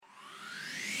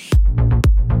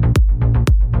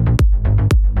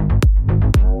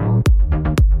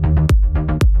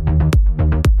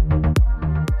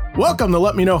Welcome to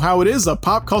Let Me Know How It Is, a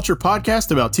pop culture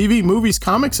podcast about TV, movies,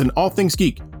 comics, and all things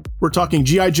geek. We're talking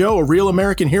G.I. Joe, a real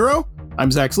American hero. I'm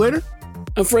Zach Slater.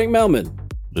 I'm Frank Melman.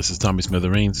 This is Tommy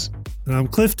Smithereens. And I'm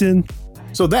Clifton.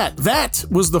 So that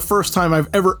was the first time I've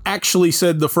ever actually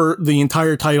said the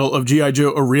entire title of G.I.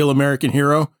 Joe, a real American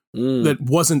hero, that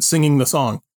wasn't singing the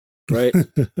song. Right.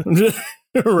 Right?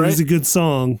 It was a good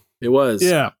song. It was.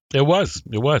 Yeah. It was.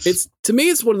 It's, to me,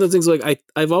 it's one of those things like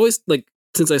I've always, like,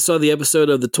 since I saw the episode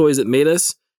of The Toys That Made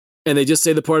Us, and they just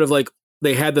say the part of, like,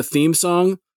 they had the theme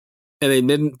song and they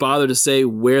didn't bother to say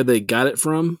where they got it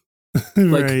from.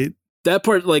 Like, right. that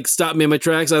part, like, stopped me in my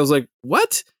tracks. I was like,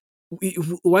 what?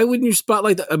 Why wouldn't you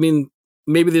spotlight that? I mean,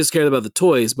 maybe they just cared about the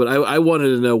toys, but I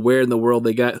wanted to know where in the world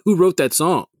they got, who wrote that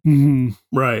song. Mm-hmm.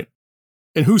 Right.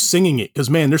 And who's singing it? Because,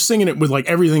 man, they're singing it with, like,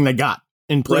 everything they got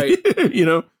in play, Right. you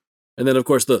know? And then, of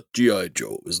course, the G.I.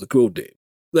 Joe is the cool name.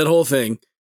 That whole thing.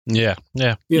 Yeah.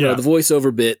 You know, the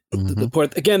voiceover bit, the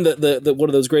part, again, the one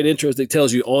of those great intros that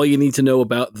tells you all you need to know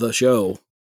about the show.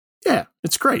 Yeah,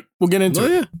 it's great. We'll get into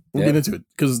it. Yeah. We'll get into it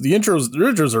because the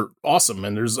intros are awesome,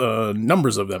 and there's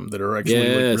numbers of them that are actually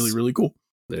like, really, really cool.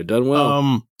 They're done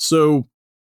well. So,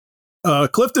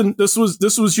 Clifton, this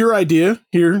was your idea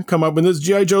here. Come up with this.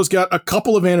 G.I. Joe's got a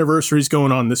couple of anniversaries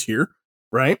going on this year,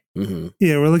 right? Mm-hmm.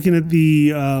 Yeah, we're looking at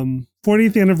the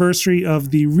 40th anniversary of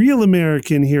the real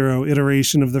American hero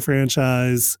iteration of the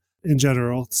franchise in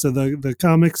general. So the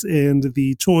comics and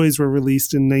the toys were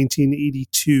released in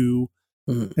 1982.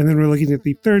 Mm-hmm. And then we're looking at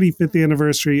the 35th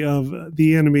anniversary of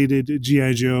the animated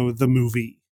G.I. Joe, the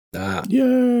movie.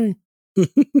 Yay.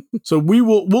 So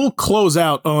we'll close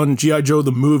out on G.I. Joe,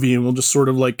 the movie, and we'll just sort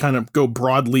of like kind of go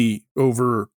broadly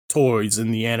over toys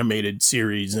in the animated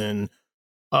series and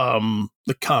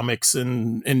the comics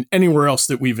and anywhere else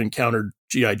that we've encountered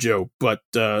G.I. Joe. But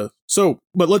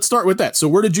let's start with that. So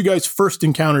where did you guys first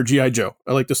encounter G.I. Joe?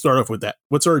 I like to start off with that.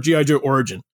 What's our G.I. Joe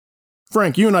origin?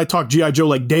 Frank, you and I talk G.I. Joe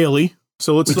like daily.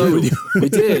 So let's start with you. We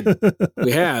did.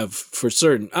 We have, for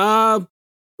certain. I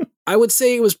would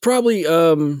say it was probably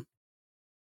the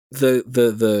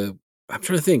I'm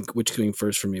trying to think which came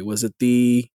first for me. Was it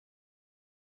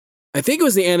I think it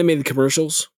was the animated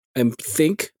commercials. I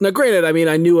think. Now, granted, I mean,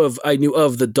 I knew of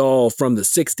the doll from the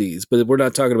 60s, but we're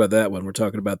not talking about that one. We're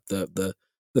talking about the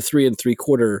 3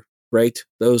 3/4, right?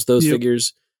 Those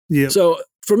figures. Yeah. So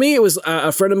for me, it was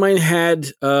a friend of mine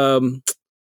had,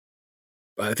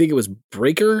 I think it was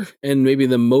Breaker, and maybe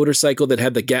the motorcycle that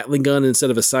had the Gatling gun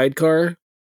instead of a sidecar.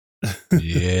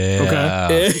 Yeah.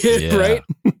 Okay. Yeah. Right.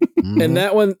 Mm-hmm. And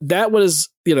that was,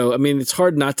 you know, I mean, it's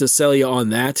hard not to sell you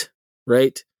on that,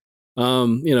 right?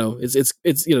 You know, it's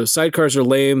you know, sidecars are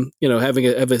lame. You know, having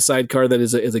a sidecar that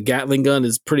is a Gatling gun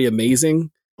is pretty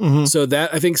amazing. Mm-hmm. So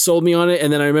that I think sold me on it.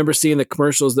 And then I remember seeing the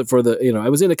commercials that for the, you know, I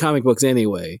was into comic books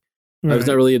anyway. Right. I was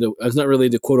not really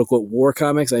into quote unquote war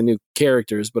comics. I knew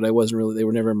characters, but they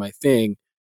were never my thing.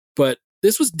 But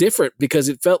this was different because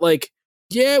it felt like,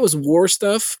 yeah, it was war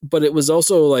stuff, but it was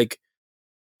also like,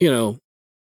 you know,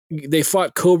 they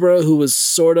fought Cobra, who was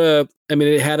sort of, I mean,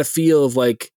 it had a feel of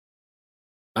like,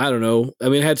 I don't know. I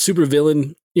mean, it had super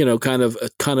villain, you know, kind of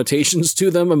connotations to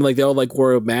them. I mean, like they all like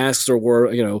wore masks or wore,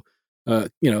 hood,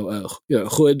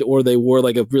 or they wore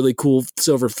like a really cool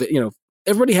silver,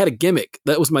 everybody had a gimmick.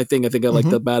 That was my thing. I think I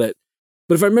liked about it.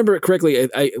 But if I remember it correctly,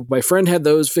 my friend had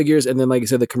those figures, and then, like I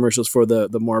said, the commercials for the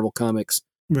Marvel comics.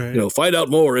 Right. You know, find out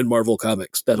more in Marvel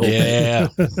Comics. That whole thing. Yeah.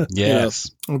 Yes.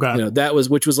 You know, okay. You know, that was,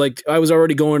 which was like, I was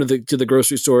already going to the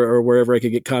grocery store or wherever I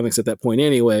could get comics at that point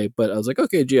anyway. But I was like,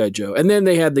 okay, G.I. Joe. And then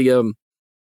they had the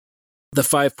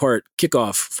 5-part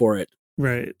kickoff for it.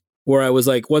 Right. Where I was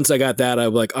like, once I got that, I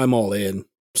was like, I'm all in.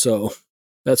 So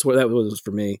that's what that was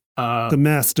for me. The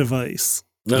mass device.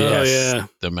 Oh, yes, yeah.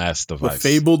 The mass device. The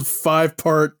fabled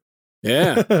 5-part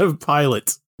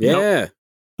pilot. Yeah. Yep.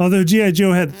 Although G.I.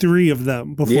 Joe had 3 of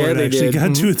them before it actually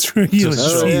got to its regular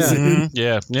season.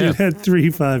 Yeah. It had 3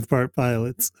 5-part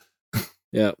pilots.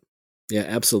 Yeah. Yeah,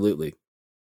 absolutely.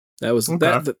 That was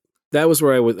that was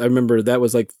where I remember that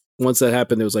was like, once that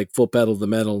happened, it was like full pedal to the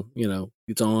metal, you know,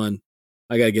 it's on.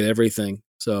 I got to get everything.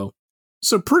 So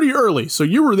pretty early. So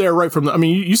you were there right from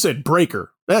you said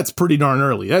Breaker. That's pretty darn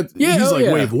early. He's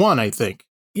wave 1, I think.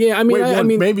 Yeah, I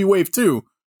mean, maybe wave 2.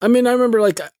 I mean, I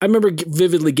remember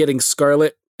vividly getting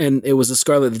Scarlet, and it was a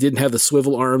Scarlet that didn't have the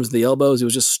swivel arms, the elbows. It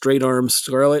was just straight arms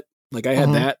Scarlet. Like I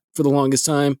had that for the longest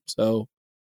time. So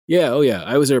yeah,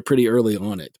 I was there pretty early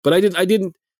on it. But I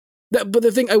didn't. But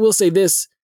the thing I will say this,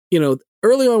 you know,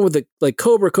 early on with the like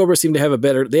Cobra seemed to have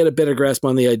they had a better grasp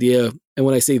on the idea. And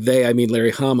when I say they, I mean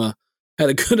Larry Hama had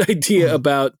a good idea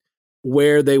about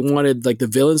where they wanted like the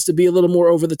villains to be a little more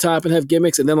over the top and have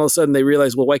gimmicks, and then all of a sudden they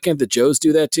realized, well, why can't the Joes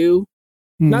do that too?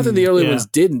 Not that the early ones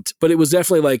didn't, but it was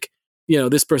definitely like,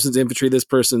 this person's infantry, this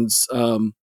person's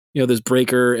there's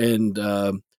Breaker and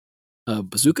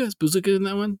Bazooka. Is Bazooka in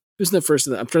that one? Who's in that first?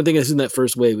 I'm trying to think of who's in that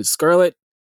first wave. It's Scarlet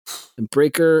and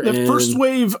Breaker. The first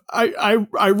wave, I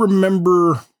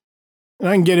remember, and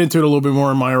I can get into it a little bit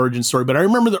more in my origin story, but I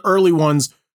remember the early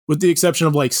ones, with the exception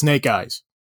of like Snake Eyes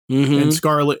and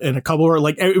Scarlet and a couple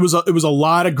of it was a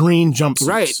lot of green jumpsuits.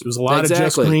 Right. It was a lot of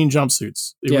just green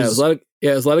jumpsuits. It was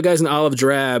a lot of guys in olive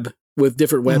drab with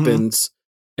different weapons.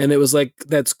 And it was like,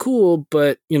 that's cool,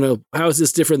 but how is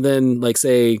this different than like,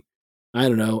 say, I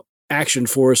don't know, Action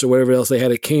Force or whatever else they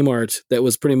had at Kmart that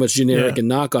was pretty much generic and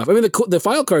knockoff. I mean, the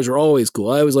file cards were always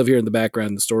cool. I always love hearing the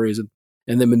background, the stories,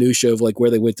 and the minutia of like where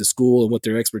they went to school and what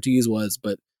their expertise was.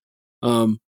 But I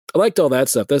liked all that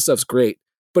stuff. That stuff's great.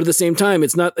 But at the same time,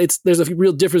 there's a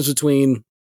real difference between,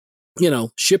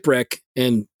 Shipwreck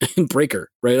and Breaker,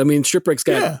 right? I mean, Shipwreck's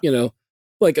got,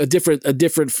 like a different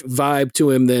vibe to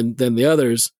him than the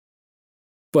others.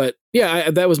 But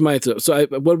yeah, that was my thought. So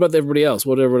what about everybody else?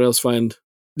 What did everyone else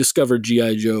discovered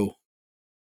G.I. Joe?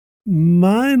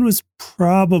 Mine was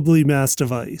probably Master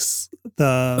Vice,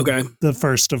 the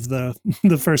first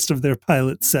of their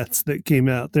pilot sets that came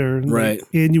out. Their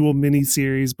annual mini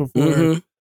series before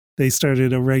they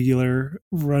started a regular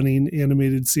running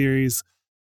animated series.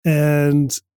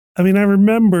 And I mean, I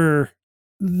remember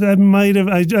that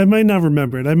I might not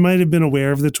remember it. I might have been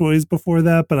aware of the toys before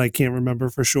that, but I can't remember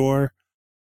for sure.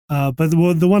 But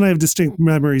the one I have distinct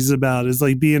memories about is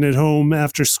like being at home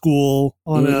after school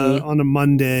on a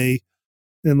Monday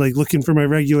and like looking for my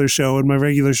regular show, and my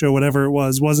regular show, whatever it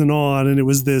was, wasn't on. And it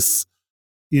was this,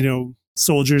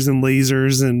 soldiers and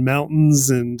lasers and mountains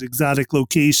and exotic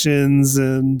locations.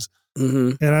 And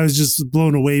I was just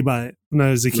blown away by it when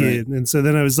I was a kid. Right. And so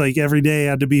then I was like, every day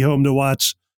I had to be home to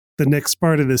watch the next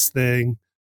part of this thing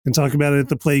and talk about it at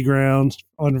the playground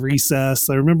on recess.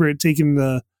 I remember it taking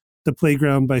the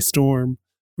playground by storm,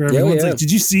 where everyone's like,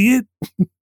 "Did you see it?"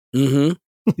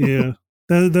 Yeah,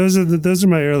 those are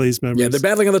my earliest memories. Yeah, they're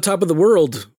battling on the top of the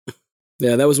world.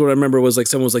 Yeah, that was what I remember. Was like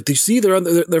someone was like, "Do you see?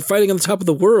 They're fighting on the top of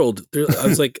the world." I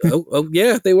was like, "Oh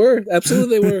yeah, they were.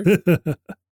 Absolutely, they were."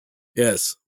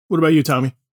 Yes. What about you,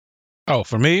 Tommy? Oh,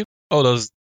 for me, those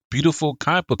beautiful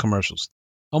comic book commercials.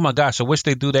 Oh my gosh, I wish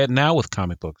they do that now with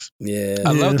comic books. Yeah,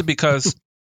 I loved it because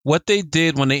what they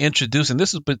did when they introduced, and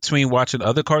this is between watching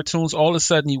other cartoons, all of a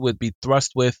sudden you would be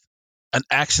thrust with an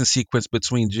action sequence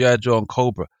between G.I. Joe and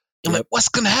Cobra. I'm like, what's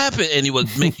going to happen? And it would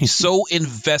make you so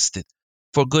invested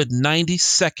for a good 90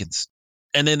 seconds.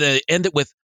 And then they end it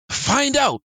with, find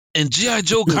out in G.I.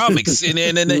 Joe comics. and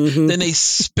then they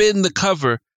spin the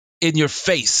cover in your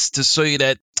face to show you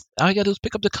that all you got to do is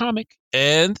pick up the comic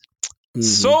and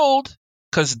sold,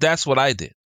 because that's what I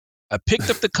did. I picked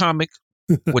up the comic,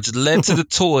 which led to the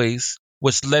toys,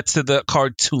 which led to the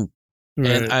cartoon.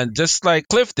 Right. And just like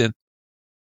Clifton,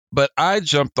 but I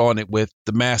jumped on it with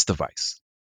the Master Vice.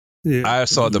 Yeah. I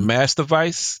saw the Master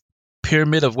Vice,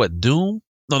 Pyramid of what, Doom?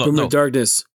 No. Pyramid of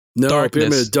Darkness. No, Darkness.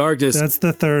 Pyramid of Darkness. That's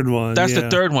the third one. That's the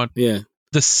third one. Yeah.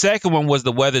 The second one was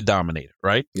the Weather Dominator,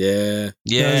 right? Yeah.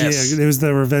 Yes. It was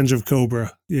the Revenge of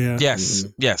Cobra. Yeah. Yes.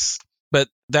 Yes. But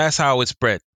that's how it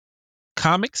spread.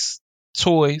 Comics,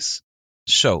 toys,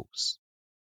 shows.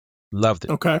 Loved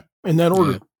it. Okay. In that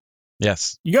order. Yeah.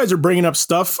 Yes. You guys are bringing up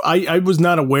stuff. I was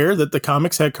not aware that the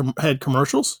comics had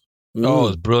commercials. Oh, it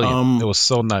was brilliant. It was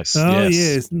so nice. Oh,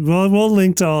 yes. Well, we'll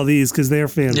link to all these because they're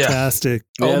fantastic.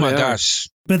 Yeah. Oh, my gosh.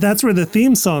 But that's where the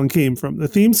theme song came from. The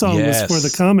theme song was for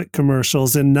the comic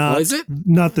commercials and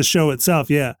not the show itself.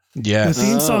 Yeah. Yes. The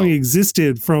theme song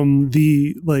existed from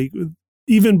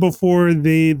even before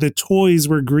the toys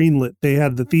were greenlit. They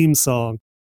had the theme song.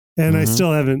 And I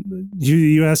still haven't.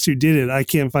 You asked who did it. I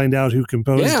can't find out who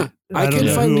composed it. I can't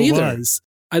find it either.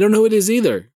 I don't know who it is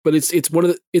either. But it's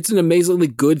it's an amazingly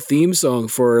good theme song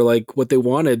for like what they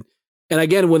wanted. And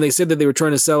again, when they said that they were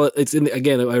trying to sell it,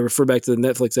 I refer back to the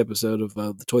Netflix episode of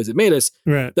The Toys That Made Us.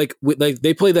 Right. Like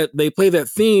they play that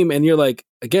theme, and you're like,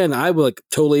 again, I was like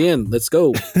totally in. Let's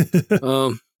go.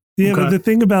 Yeah, but the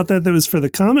thing about that was for the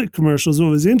comic commercials. What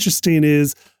was interesting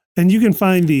is. And you can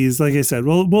find these, like I said,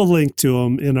 we'll link to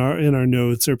them in our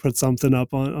notes or put something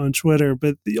up on Twitter.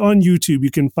 But on YouTube, you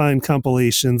can find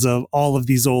compilations of all of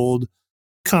these old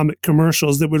comic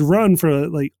commercials that would run for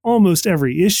like almost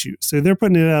every issue. So they're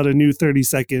putting out a new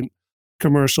 30-second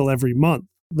commercial every month.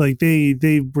 Like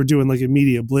they were doing like a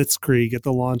media blitzkrieg at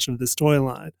the launch of this toy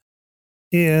line.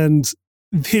 And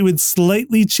they would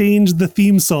slightly change the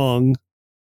theme song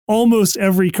almost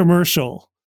every commercial.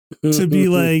 to be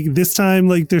like, this time,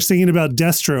 like they're singing about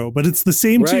Destro, but it's the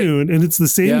same tune and it's the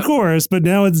same chorus, but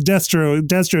now it's Destro.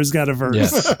 Destro's got a verse.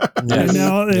 Yes. And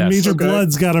now Major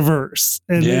Blood's got a verse.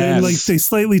 And like they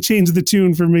slightly changed the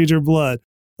tune for Major Blood.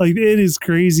 Like it is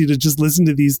crazy to just listen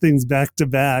to these things back to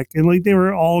back. And like they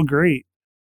were all great.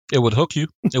 It would hook you.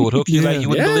 It would hook you like you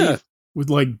wouldn't believe. With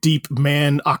like deep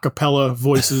man a cappella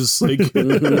voices, like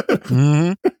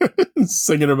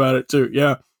singing about it too.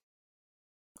 Yeah.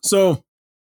 So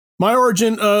my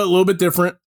origin, a little bit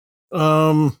different.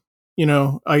 You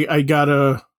know, I got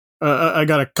a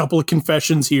couple of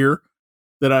confessions here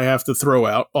that I have to throw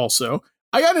out also.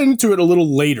 I got into it a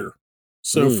little later.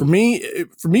 So for me,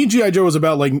 G.I. Joe was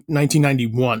about like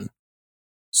 1991.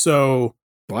 So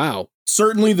wow.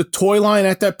 Certainly the toy line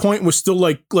at that point was still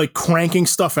like cranking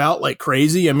stuff out like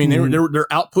crazy. I mean,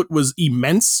 their output was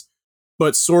immense,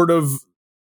 but sort of,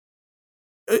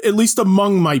 at least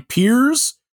among my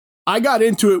peers, I got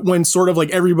into it when sort of like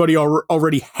everybody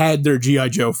already had their G.I.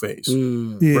 Joe phase,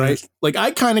 right? Like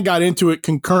I kind of got into it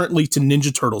concurrently to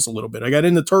Ninja Turtles a little bit. I got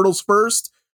into Turtles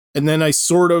first, and then I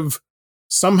sort of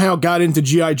somehow got into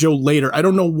G.I. Joe later. I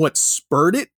don't know what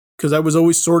spurred it, because I was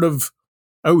always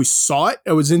I always saw it.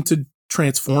 I was into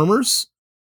Transformers.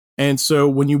 And so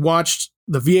when you watched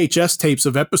the VHS tapes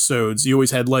of episodes, you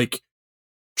always had like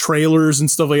trailers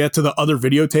and stuff like that to the other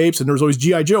videotapes, and there was always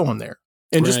G.I. Joe on there.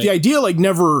 And just the idea like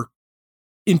never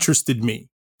interested me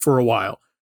for a while.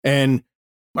 And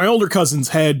my older cousins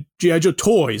had G.I. Joe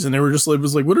toys, and they were just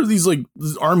like, what are these like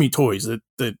army toys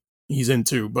that he's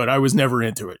into? But I was never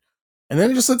into it. And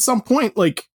then just at some point,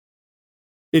 like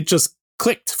it just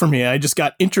clicked for me. I just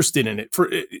got interested in it.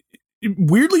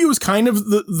 Weirdly, it was kind of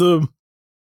the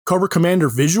Cobra Commander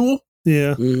visual.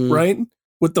 Yeah. Right?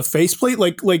 With the faceplate.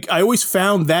 Like I always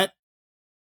found that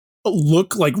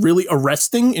look like really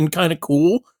arresting and kind of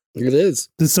cool. It is.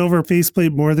 The silver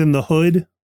faceplate more than the hood.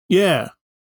 Yeah.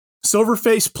 Silver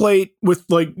faceplate with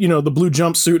like, you know, the blue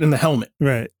jumpsuit and the helmet.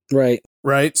 Right.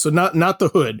 So not the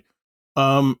hood.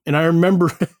 And I remember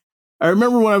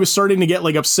when I was starting to get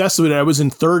like obsessed with it. I was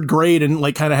in 3rd grade and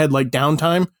like kind of had like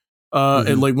downtime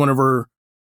at like one of our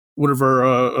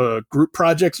group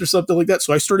projects or something like that.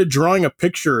 So I started drawing a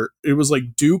picture. It was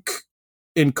like Duke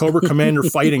and Cobra Commander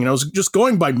fighting, and I was just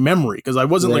going by memory because I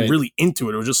wasn't like really into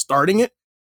it. I was just starting it.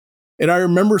 And I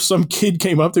remember some kid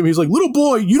came up to me. He's like, "Little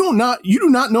boy, you do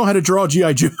not know how to draw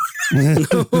G.I. Joe."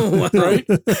 Right?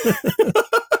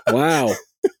 Wow.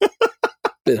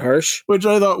 Bit harsh. Which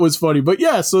I thought was funny. But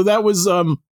yeah, so that was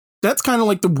that's kind of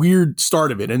like the weird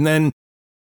start of it. And then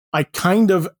I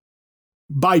kind of,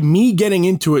 by me getting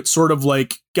into it, sort of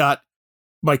like got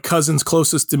my cousins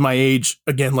closest to my age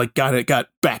again, like got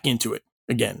back into it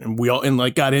again. And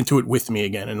like got into it with me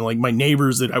again. And like my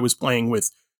neighbors that I was playing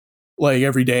with like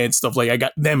every day and stuff, like I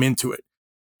got them into it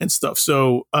and stuff.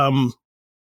 So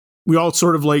we all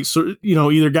sort of like, you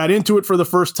know, either got into it for the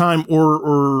first time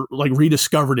or like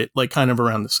rediscovered it like kind of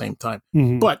around the same time.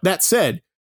 But that said,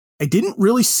 I didn't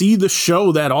really see the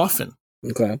show that often.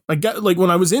 Okay. I got like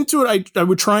when I was into it, I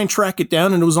would try and track it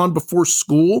down, and it was on before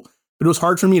school, but it was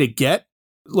hard for me to get,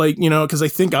 like, you know, because I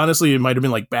think honestly it might have been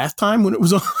like bath time when it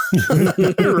was on.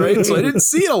 Right. So I didn't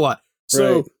see it a lot.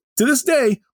 So to this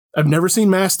day, I've never seen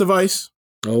Mass Device.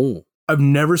 Oh. I've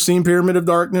never seen Pyramid of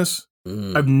Darkness.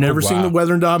 I've never seen The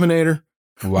Weather Dominator.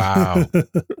 Wow.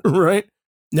 Right?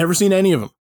 Never seen any of them.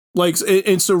 Like,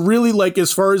 and so really, like,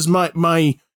 as far as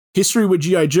my history with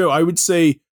G.I. Joe, I would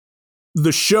say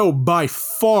the show by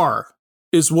far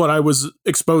is what I was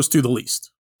exposed to the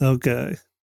least. Okay.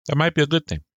 That might be a good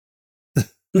thing.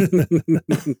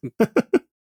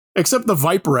 Except the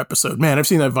Viper episode. Man, I've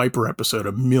seen that Viper episode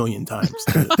a million times.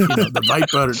 The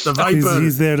Viper.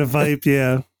 He's there to vipe,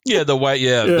 yeah. Yeah, the white,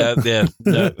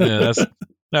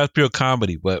 that's pure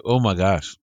comedy. But oh my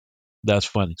gosh, that's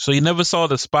funny. So you never saw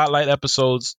the spotlight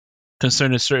episodes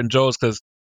concerning certain Joes, because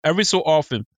every so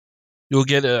often you'll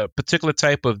get a particular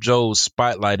type of Joes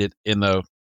spotlighted in a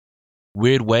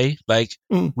weird way. Like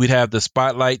we'd have the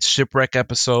spotlight shipwreck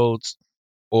episodes,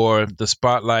 or the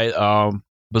spotlight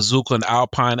Bazooka and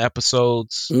Alpine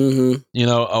episodes, you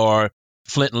know, or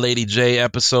Flint and Lady J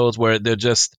episodes, where they're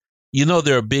just, you know,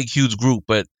 they're a big, huge group,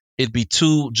 but it'd be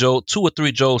two or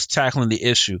three Joes tackling the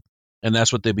issue, and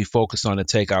that's what they'd be focused on to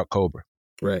take out Cobra.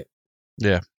 Right.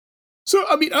 Yeah. So,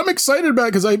 I mean, I'm excited about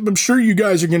it because I'm sure you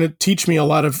guys are going to teach me a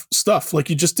lot of stuff like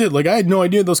you just did. Like, I had no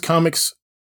idea those comics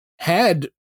had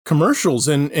commercials.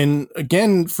 And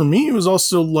again, for me, it was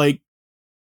also like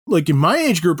in my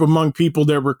age group, among people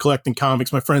that were collecting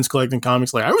comics, my friends collecting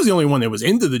comics, like I was the only one that was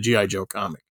into the G.I. Joe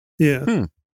comic. Yeah.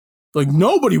 Like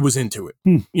nobody was into it,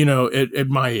 you know, at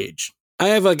my age. I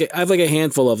have like a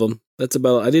handful of them. That's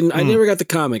about. I never got the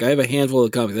comic. I have a handful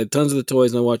of comics. I had tons of the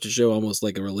toys, and I watched the show almost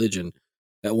like a religion.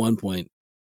 At one point,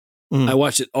 I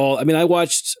watched it all. I mean, I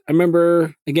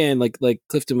remember again, like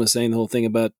Clifton was saying, the whole thing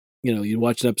about you'd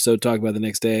watch an episode, talk about it the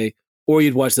next day, or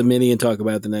you'd watch the mini and talk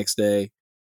about it the next day.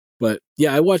 But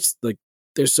yeah, I watched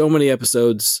there's so many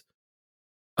episodes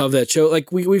of that show.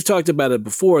 Like we've talked about it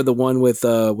before. The one with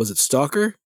was it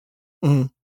Stalker? Mm-hmm.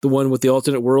 The one with the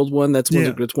alternate world one. That's one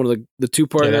of the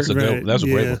two-parter. Yeah, that's a great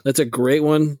one. That's a great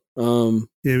one.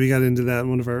 Yeah, we got into that in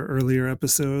one of our earlier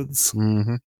episodes.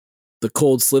 Mm-hmm. The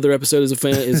Cold Slither episode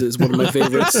is one of my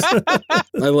favorites.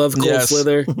 I love Cold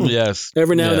Slither. Yes.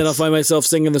 Every now and then I'll find myself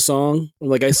singing the song. I'm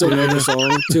like, I still know the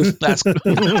song too. That's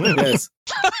yes.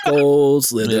 Cold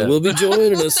Slither will be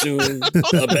joining us soon.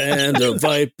 A band of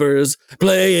vipers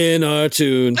playing our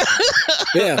tune.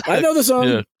 Yeah, I know the song.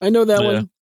 Yeah. I know that one.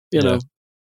 You know.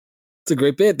 It's a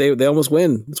great bit. They almost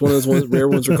win. It's one of those rare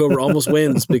ones where Cobra almost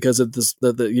wins because of this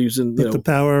the using the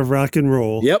power of rock and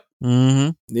roll. Yep. Mm-hmm.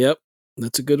 Yep.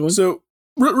 That's a good one. So,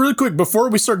 really quick, before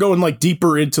we start going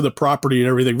deeper into the property and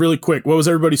everything, really quick, what was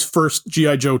everybody's first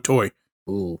G.I. Joe toy?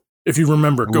 Ooh. If you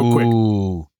remember, go quick.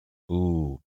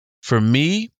 Ooh. For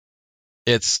me,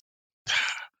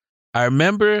 I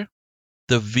remember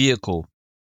the vehicle,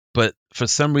 but for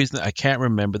some reason, I can't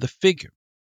remember the figure.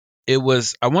 It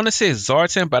was, I want to say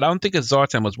Zartan, but I don't think it's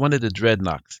Zartan. It was one of the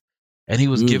Dreadnoks. And he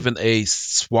was given a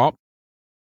swamp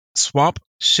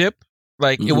ship.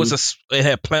 It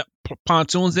had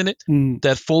pontoons in it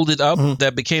that folded up,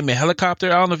 that became a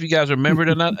helicopter. I don't know if you guys remember it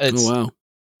or not. Oh, wow.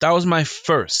 That was my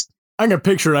first. I can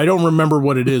picture it. I don't remember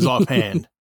what it is offhand.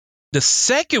 The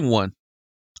second one,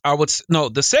 I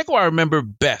remember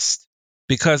best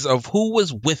because of who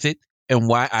was with it and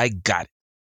why I got it.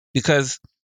 Because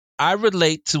I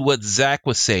relate to what Zach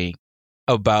was saying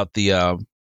about the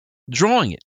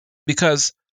drawing it.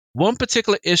 Because one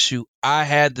particular issue, I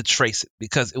had to trace it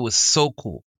because it was so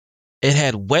cool. It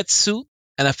had Wetsuit,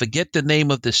 and I forget the name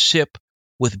of the ship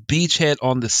with Beachhead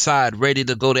on the side, ready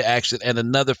to go to action, and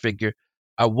another figure.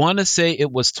 I want to say it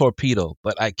was Torpedo,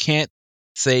 but I can't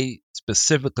say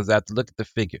specific because I have to look at the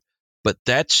figure. But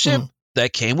that ship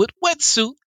that came with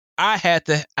Wetsuit, I had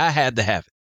to have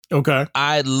it. Okay.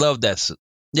 I love that suit.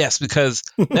 Yes, because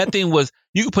that thing was,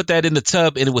 you could put that in the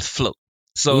tub and it would float.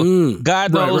 So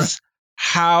God knows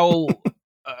how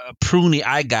pruny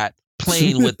I got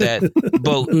playing with that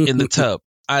boat in the tub.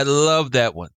 I love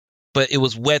that one. But it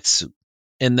was Wetsuit.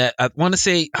 And that, I want to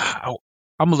say, I'm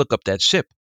going to look up that ship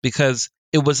because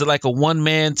it was like a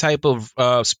one-man type of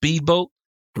speedboat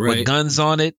with guns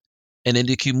on it. And then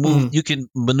you can move, you can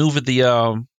maneuver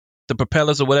the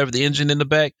propellers or whatever, the engine in the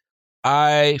back.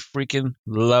 I freaking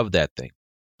love that thing.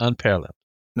 Unparalleled.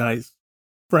 Nice.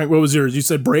 Frank, what was yours? You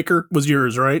said Breaker was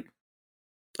yours, right?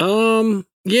 Yeah,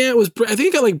 it was. I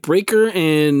think I got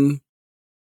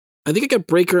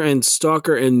Breaker and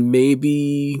Stalker and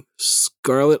maybe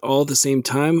Scarlet all at the same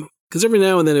time. Because every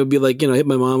now and then it would be hit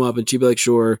my mom up and she'd be like,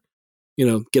 sure,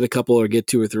 get a couple or get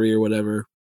 2 or 3 or whatever.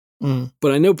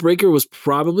 But I know Breaker was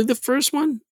probably the first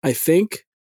one, I think.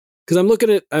 Because I'm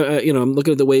looking at, I'm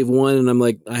looking at the Wave 1 and I'm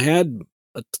like, I had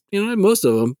most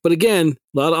of them. But again,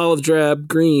 a lot of olive drab,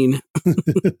 green.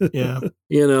 Yeah.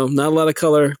 Not a lot of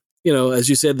color. As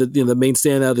you said, the main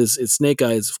standout is Snake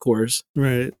Eyes, of course.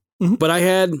 Right. But I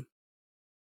had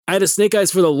a Snake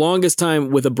Eyes for the longest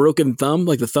time with a broken thumb.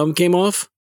 Like the thumb came off.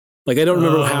 Like I don't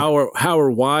remember how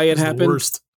or why it happened.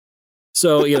 Worst.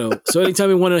 So, so anytime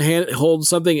I wanted to hold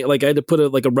something, I had to put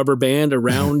a rubber band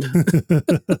around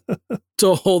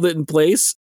to hold it in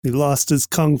place. He lost his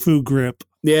kung fu grip.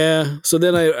 Yeah. So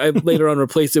then I later on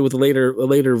replaced it with a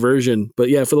later version. But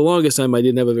yeah, for the longest time, I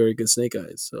didn't have a very good Snake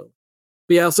Eyes. So,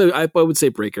 but yeah, I would say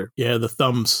Breaker. Yeah, the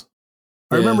thumbs.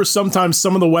 I remember sometimes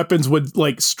some of the weapons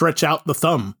would stretch out the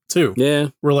thumb too. Yeah.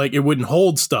 Where it wouldn't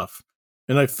hold stuff.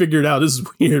 And I figured out, this is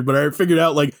weird, but I figured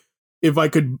out if I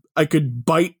could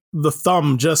bite the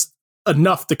thumb just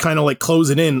enough to kind of close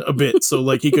it in a bit so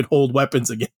he could hold weapons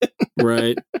again.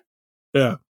 Right.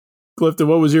 Yeah. Clifton,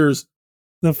 what was yours?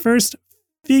 The first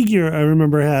figure I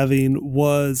remember having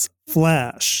was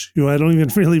Flash, who I don't even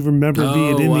really remember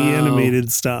being in the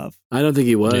animated stuff. I don't think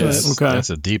he was. Yes, okay. That's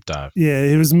a deep dive. Yeah,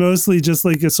 it was mostly just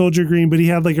a soldier green, but he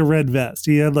had a red vest.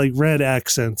 He had red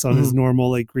accents on his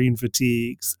normal green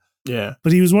fatigues. Yeah.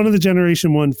 But he was one of the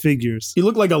Generation 1 figures. He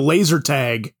looked like a laser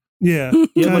tag. Yeah.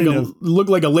 He had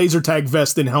looked like a laser tag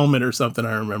vest and helmet or something,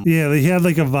 I remember. Yeah, he had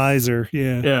a visor.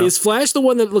 Yeah. Is Flash the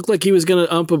one that looked like he was gonna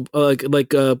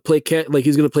play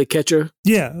he's gonna play catcher?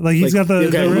 Yeah, he's got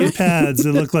the red pads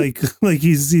that look like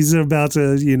he's about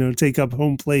to, take up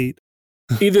home plate.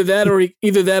 Either that or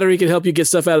he can help you get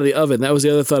stuff out of the oven. That was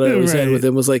the other thought I always had with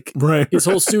him, was like, his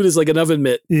whole suit is like an oven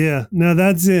mitt. Yeah, no,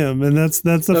 that's him. And that's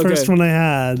the first one I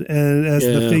had and as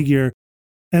the figure.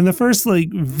 And the first like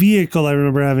vehicle I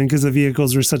remember having, because the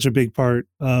vehicles were such a big part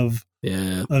of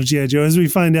G.I. Joe. As we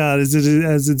find out, as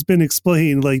it's been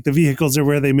explained, like the vehicles are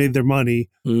where they made their money.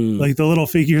 Like the little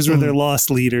figures were their lost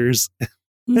leaders.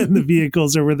 And the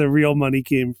vehicles are where the real money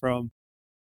came from.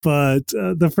 But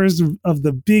the first of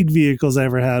the big vehicles I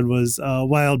ever had was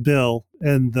Wild Bill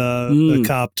and the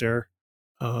copter.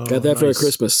 Got that for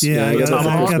Christmas. Yeah, I got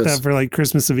that for like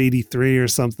Christmas of '83 or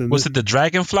something. Was it the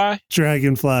Dragonfly?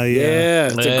 Dragonfly, yeah. Yeah,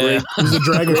 it's a great. It was a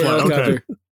Dragonfly. Okay.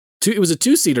 It was a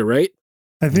 2-seater, right?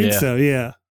 I think so.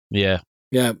 Yeah. Yeah.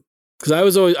 Yeah. Because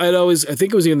I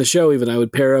think it was in the show even, I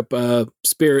would pair up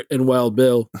Spirit and Wild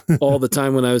Bill all the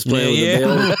time when I was playing with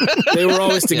them. They were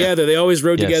always together. They always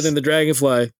rode together in the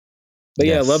Dragonfly. But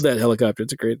I love that helicopter.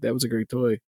 That was a great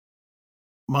toy.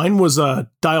 Mine was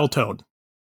Dial Tone.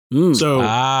 So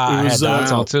I had Dial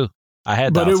Tone too. I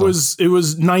had Dial Tone. But it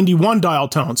was 91 Dial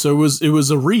Tone, so it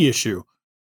was a reissue.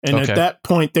 And at that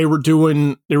point they were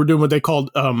doing what they called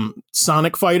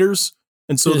Sonic Fighters.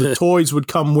 And so the toys would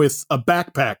come with a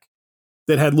backpack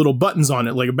that had little buttons on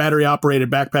it, like a battery operated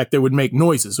backpack that would make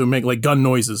noises. It would make like gun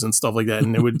noises and stuff like that.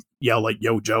 And it would yell like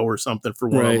Yo Joe or something for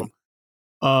one of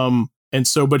them. And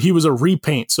so, but he was a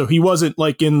repaint. So he wasn't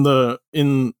like in the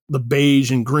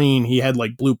beige and green. He had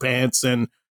like blue pants and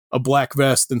a black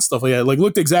vest and stuff like that. Like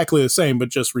looked exactly the same, but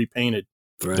just repainted.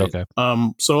 Right. Okay.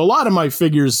 So a lot of my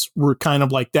figures were kind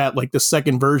of like that, like the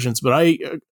second versions, but I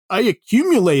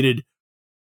accumulated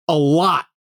a lot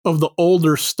of the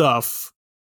older stuff.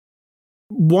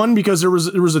 One, because there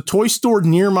was a toy store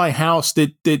near my house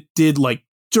that did like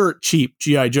dirt cheap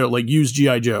G.I. Joe, like used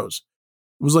G.I. Joes.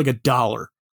 It was like $1,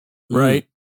 right?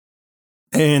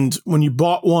 And when you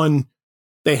bought one,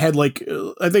 they had like,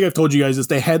 I think I've told you guys this,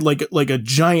 they had like a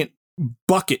giant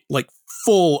bucket like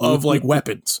full of like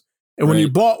weapons. And when you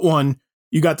bought one,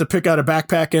 you got to pick out a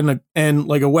backpack and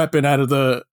like a weapon out of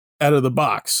the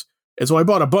box. And so I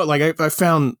bought I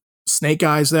found Snake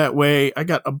Eyes that way. I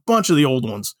got a bunch of the old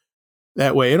ones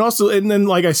that way. And then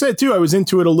like I said too, I was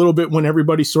into it a little bit when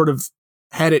everybody sort of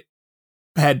had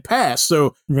passed.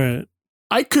 So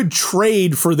I could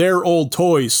trade for their old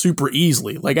toys super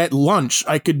easily. Like at lunch,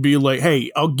 I could be like, hey,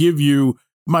 I'll give you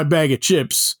my bag of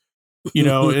chips, and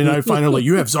I find out like,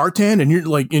 you have Zartan and you're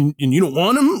like, and you don't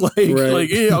want them? Like,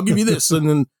 yeah, I'll give you this. And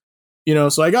then,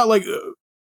 so I got like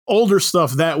older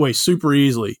stuff that way super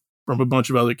easily from a bunch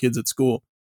of other kids at school.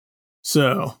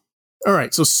 So, all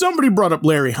right. So somebody brought up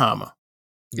Larry Hama.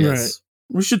 Yes.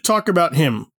 Right. We should talk about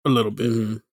him a little bit.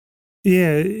 Mm-hmm.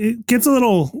 Yeah, it gets a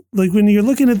little, like when you're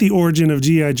looking at the origin of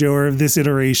G.I. Joe or of this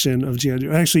iteration of G.I.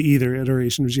 Joe, actually either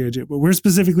iteration of G.I. Joe, but we're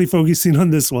specifically focusing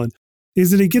on this one,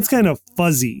 is that it gets kind of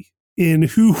fuzzy in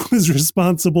who was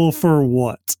responsible for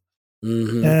what.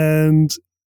 Mm-hmm. And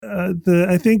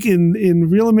I think in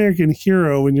Real American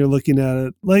Hero, when you're looking at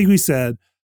it, like we said,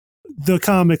 the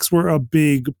comics were a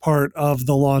big part of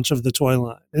the launch of the toy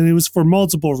line. And it was for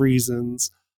multiple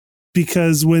reasons.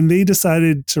 Because when they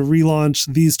decided to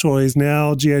relaunch these toys,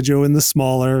 now G.I. Joe in the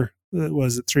smaller,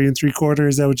 was it 3 3/4?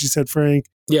 Is that what you said, Frank?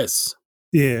 Yes.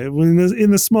 Yeah, when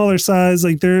in the smaller size,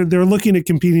 like they're looking at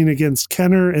competing against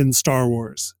Kenner and Star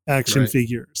Wars action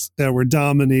figures that were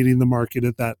dominating the market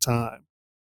at that time.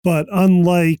 But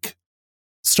unlike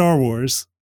Star Wars,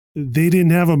 they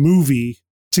didn't have a movie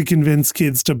to convince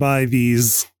kids to buy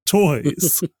these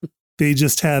toys. They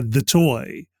just had the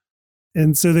toy.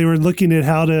 And so they were looking at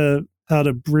how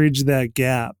to bridge that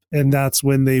gap. And that's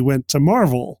when they went to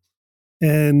Marvel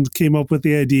and came up with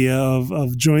the idea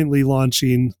of jointly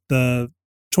launching the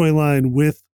toy line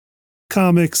with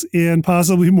comics and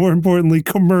possibly more importantly,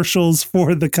 commercials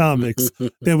for the comics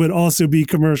that would also be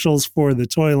commercials for the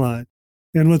toy line.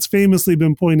 And what's famously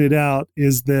been pointed out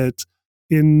is that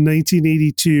in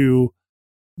 1982,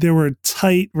 there were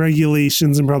tight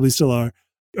regulations, and probably still are,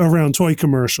 around toy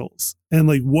commercials and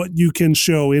like what you can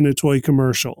show in a toy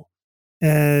commercial,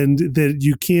 and that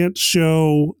you can't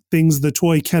show things the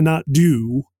toy cannot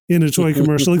do in a toy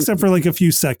commercial except for like a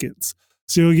few seconds.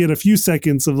 So you'll get a few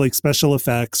seconds of like special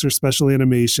effects or special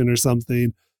animation or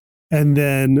something, and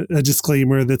then a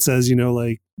disclaimer that says,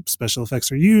 like special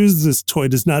effects are used, this toy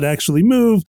does not actually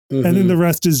move, and then the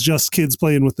rest is just kids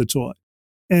playing with the toy.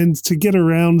 And to get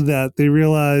around that, they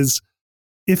realized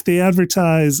if they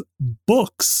advertise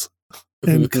books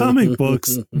and comic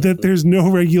books, that there's no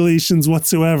regulations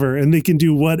whatsoever and they can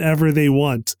do whatever they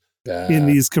want in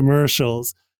these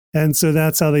commercials. And so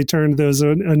that's how they turned those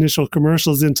initial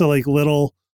commercials into like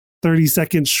little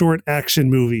 30-second short action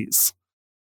movies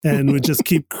and would just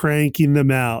keep cranking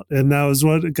them out. And that was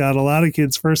what got a lot of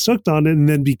kids first hooked on it, and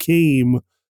then became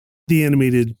the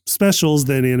animated specials,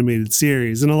 then animated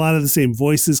series. And a lot of the same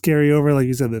voices carry over. Like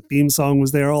you said, the theme song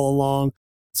was there all along.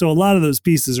 So a lot of those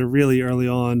pieces are really early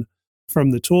on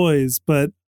from the toys,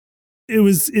 but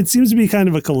it seems to be kind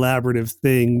of a collaborative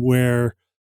thing where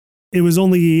it was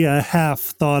only a half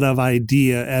thought of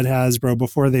idea at Hasbro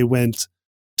before they went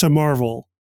to Marvel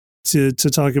to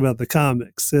talk about the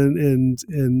comics. And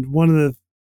one of the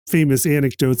famous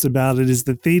anecdotes about it is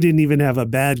that they didn't even have a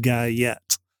bad guy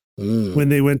yet when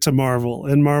they went to Marvel,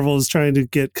 and Marvel is trying to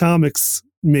get comics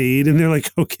made, and they're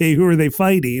like, okay, who are they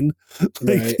fighting?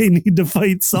 Like they need to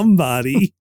fight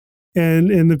somebody.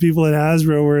 And the people at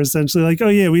Hasbro were essentially like, oh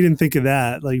yeah, we didn't think of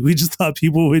that. Like we just thought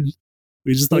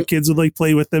kids would like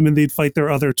play with them and they'd fight their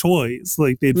other toys.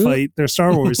 Like they'd fight their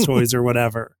Star Wars toys or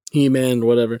whatever. He-Man,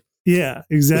 whatever. Yeah,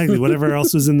 exactly. Whatever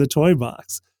else was in the toy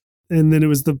box. And then it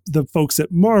was the folks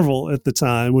at Marvel at the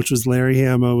time, which was Larry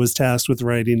Hama was tasked with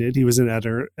writing it. He was an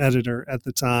editor at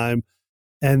the time.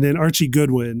 And then Archie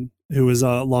Goodwin, who was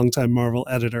a longtime Marvel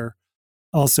editor,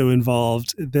 also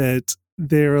involved. That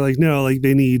they were like, no, like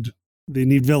they need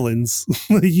villains.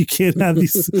 Like you can't have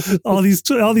all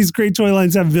these great toy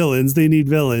lines have villains. They need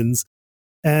villains.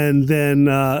 And then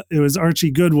it was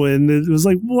Archie Goodwin that was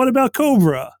like, what about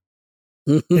Cobra?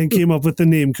 And came up with the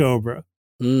name Cobra.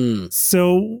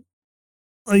 So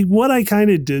like what I kind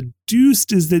of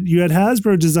deduced is that you had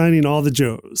Hasbro designing all the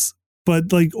Joes,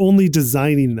 but like only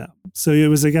designing them. So it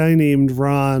was a guy named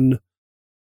Ron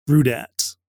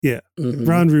Rudat. Yeah.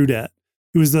 Ron Rudat,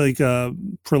 who was like a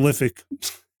prolific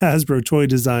Hasbro toy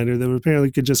designer that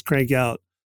apparently could just crank out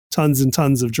tons and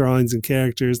tons of drawings and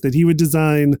characters, that he would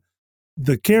design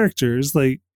the characters,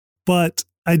 like, but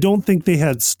I don't think they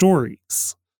had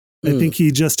stories. I think he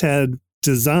just had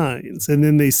designs, and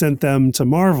then they sent them to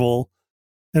Marvel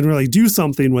and were like, do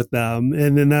something with them.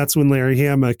 And then that's when Larry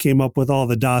Hama came up with all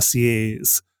the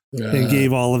dossiers and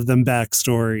gave all of them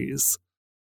backstories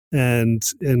and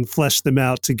fleshed them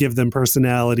out to give them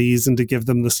personalities and to give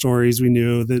them the stories we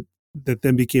knew that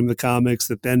then became the comics,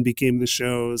 that then became the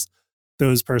shows,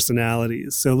 those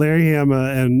personalities. So Larry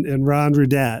Hama and Ron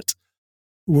Rudat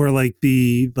were like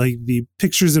the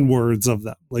pictures and words of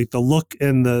them, like the look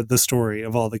and the story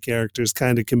of all the characters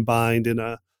kind of combined in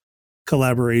a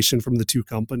collaboration from the two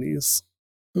companies.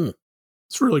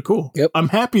 It's really cool. Yep. I'm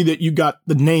happy that you got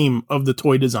the name of the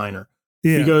toy designer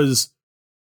because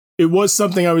it was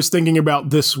something I was thinking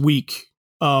about this week,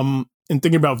 and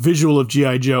thinking about visual of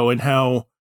G.I. Joe and how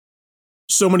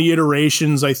so many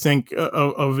iterations, I think,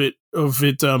 of it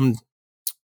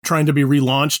trying to be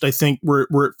relaunched, I think where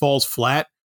it falls flat.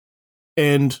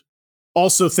 And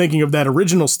also thinking of that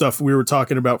original stuff we were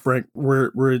talking about, Frank,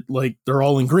 where like they're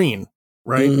all in green,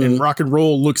 right? And Rock and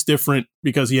Roll looks different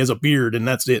because he has a beard and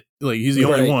that's it. Like he's the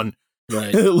only one.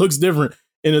 Right. It looks different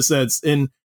in a sense. And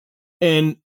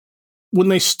when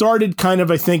they started kind of,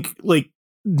 I think, like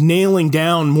nailing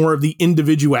down more of the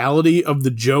individuality of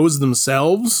the Joes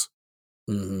themselves,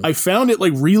 I found it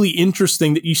like really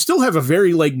interesting that you still have a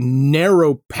very like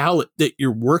narrow palette that you're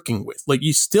working with. Like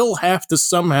you still have to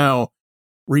somehow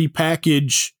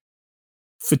repackage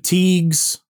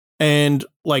fatigues and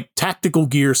like tactical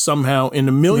gear somehow in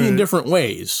a million different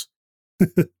ways.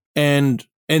 and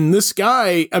this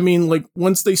guy, I mean, like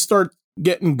once they start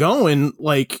getting going,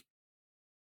 like,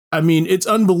 I mean, it's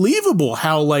unbelievable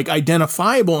how like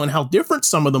identifiable and how different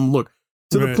some of them look,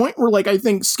 to the point where, like, I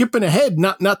think skipping ahead,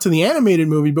 not to the animated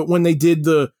movie, but when they did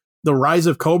the Rise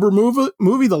of Cobra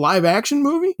movie, the live action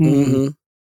movie.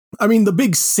 I mean, the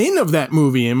big sin of that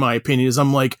movie, in my opinion, is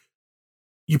I'm like,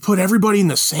 you put everybody in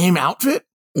the same outfit,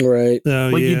 right?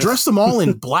 Like you dress them all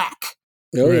in black,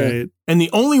 yeah. And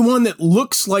the only one that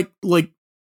looks like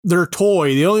their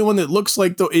toy, the only one that looks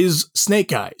like is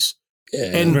Snake Eyes.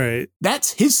 Yeah. And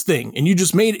that's his thing. And you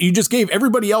just gave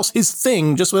everybody else his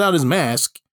thing just without his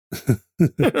mask.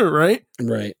 Right.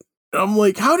 I'm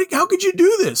like, how could you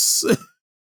do this?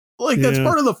 Like that's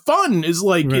part of the fun is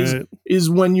like is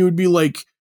when you would be like,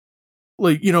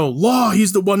 you know, Law,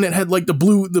 he's the one that had like the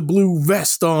blue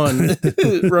vest on, right?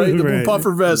 The blue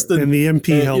puffer vest and the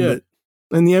MP helmet.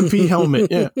 And the MP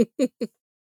helmet, yeah.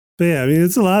 But yeah, I mean,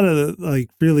 it's a lot of like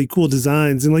really cool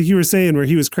designs. And like you were saying, where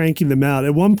he was cranking them out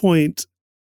at one point,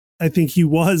 I think he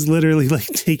was literally like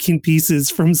taking pieces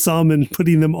from some and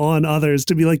putting them on others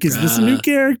to be like, is this a new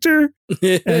character?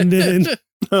 And then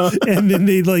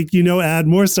they like, you know, add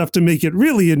more stuff to make it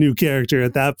really a new character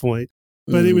at that point.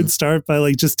 But it would start by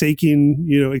like just taking,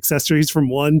 you know, accessories from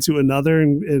one to another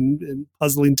and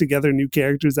puzzling together new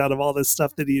characters out of all this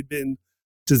stuff that he had been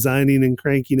designing and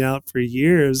cranking out for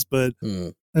years. But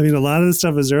I mean, a lot of the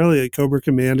stuff was early. Like Cobra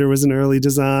Commander was an early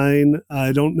design.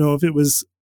 I don't know if it was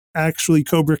actually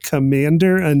Cobra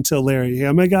Commander until Larry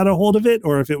Hama got a hold of it,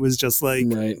 or if it was just like,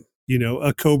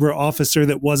 a Cobra officer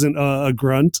that wasn't a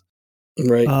grunt.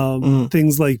 Right.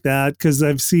 Things like that. Because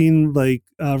I've seen like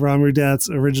Ron Rudat's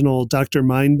original Dr.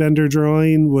 Mindbender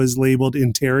drawing was labeled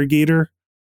Interrogator.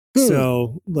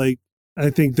 So like, I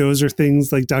think those are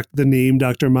things like the name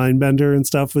Dr. Mindbender and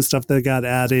stuff was stuff that got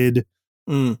added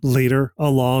later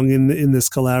along in this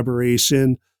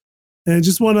collaboration. And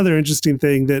just one other interesting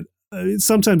thing that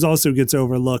sometimes also gets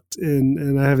overlooked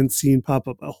and I haven't seen pop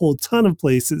up a whole ton of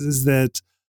places is that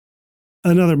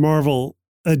another Marvel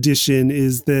addition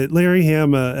is that Larry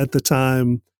Hama at the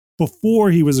time,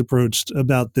 before he was approached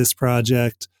about this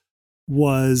project,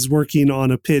 was working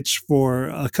on a pitch for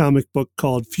a comic book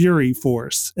called Fury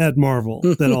Force at Marvel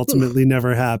that ultimately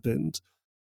never happened.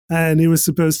 And it was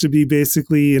supposed to be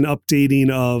basically an updating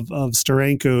of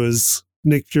Steranko's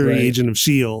Nick Fury, Agent of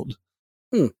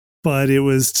S.H.I.E.L.D. But it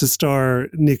was to star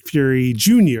Nick Fury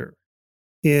Jr.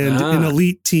 and an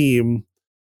elite team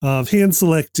of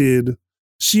hand-selected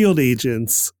S.H.I.E.L.D.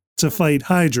 agents to fight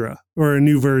Hydra, or a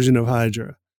new version of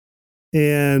Hydra.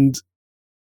 And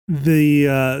the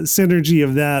synergy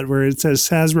of that, where it says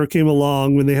Hasbro came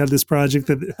along when they had this project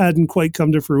that hadn't quite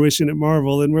come to fruition at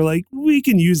Marvel, and we're like, we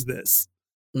can use this.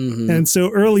 And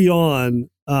so early on,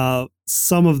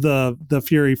 some of the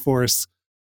Fury Force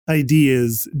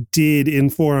ideas did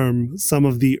inform some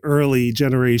of the early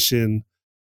generation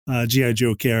G.I.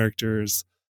 Joe characters.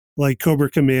 Like Cobra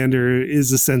Commander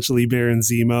is essentially Baron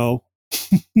Zemo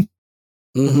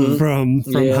from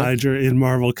Hydra in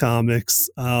Marvel Comics.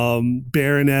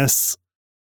 Baroness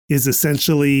is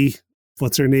essentially,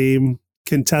 what's her name?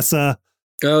 Contessa.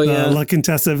 Oh, yeah. La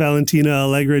Contessa Valentina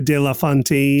Allegra de la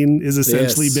Fontaine is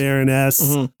essentially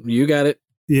Baroness. You got it.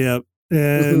 Yeah.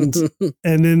 And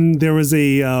and then there was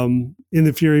in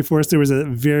the Fury Force, there was a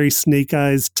very Snake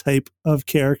Eyes type of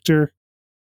character.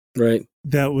 Right.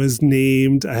 That was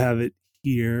named, I have it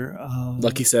here.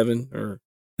 Lucky Seven or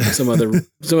some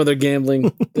other gambling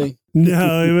thing.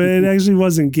 No, it actually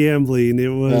wasn't gambling. It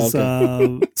was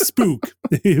Spook.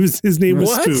 His name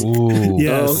was Spook. Ooh.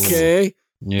 Yes. Okay.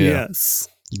 Yeah. Yes.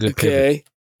 Good okay.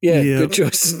 Yeah, good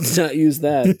choice to not use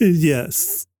that.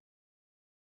 Yes.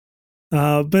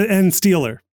 And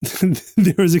Steeler.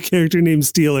 There was a character named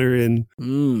Steeler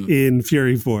in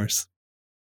Fury Force.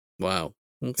 Wow.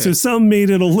 Okay. So some made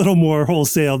it a little more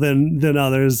wholesale than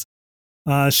others.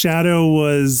 Shadow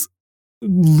was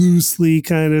loosely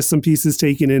kind of some pieces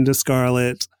taken into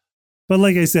Scarlet. But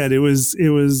like I said, it was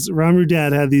Ron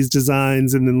Rudat had these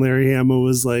designs, and then Larry Hama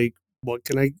was like,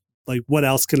 what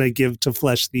else can I give to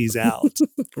flesh these out?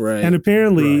 Right. And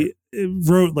apparently it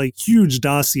wrote like huge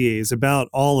dossiers about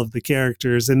all of the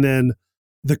characters. And then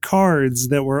the cards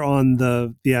that were on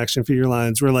the action figure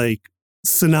lines were like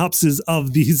synopses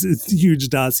of these huge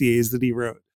dossiers that he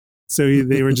wrote. So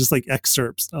they were just like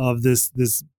excerpts of this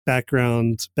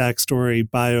backstory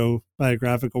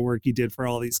biographical work he did for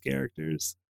all these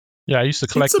characters. Yeah, I used to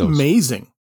collect those. It's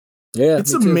amazing. Yeah,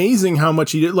 it's amazing how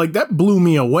much he did. Like that blew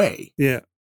me away. Yeah.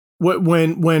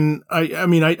 When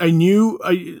I knew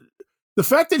the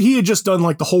fact that he had just done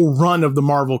like the whole run of the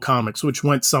Marvel comics, which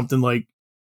went something like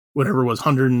whatever it was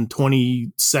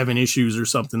 127 issues or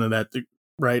something of that,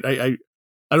 right? I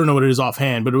don't know what it is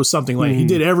offhand, but it was something like he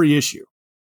did every issue,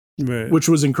 right, which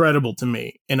was incredible to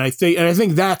me. And I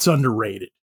think that's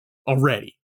underrated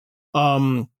already.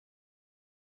 While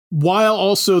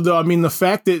also though, I mean, the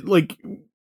fact that like,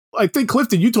 I think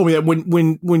Clifton, you told me that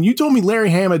when you told me Larry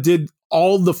Hama did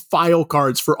all the file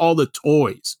cards for all the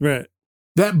toys, right,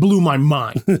 that blew my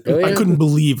mind. Oh, yeah. I couldn't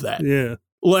believe that. Yeah.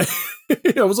 Like,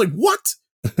 I was like, what?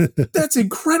 That's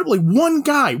incredible. Like one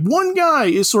guy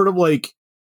is sort of like,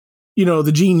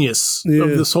 the genius of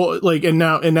this whole, like, and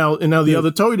now the other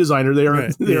toy designer, they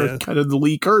are kind of the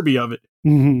Lee Kirby of it,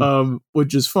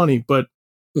 which is funny. But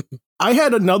I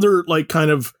had another like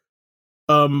kind of,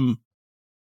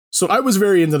 so I was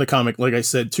very into the comic, like I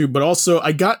said too, but also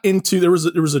I got into, there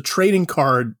was a trading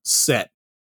card set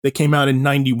that came out in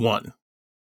 91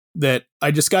 that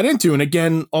I just got into. And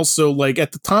again, also like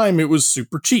at the time it was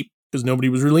super cheap because nobody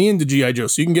was really into G.I. Joe.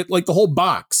 So you can get like the whole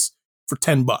box for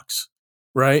 $10,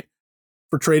 right?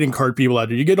 For trading card people out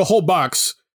there, you get a whole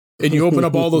box and you open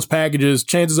up all those packages.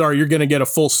 Chances are you're going to get a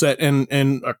full set and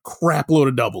a crap load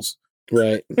of doubles.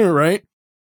 Right. Right.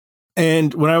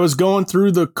 And when I was going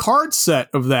through the card set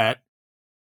of that,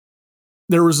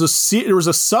 there was a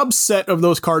subset of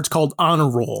those cards called Honor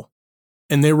Roll.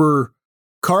 And they were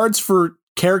cards for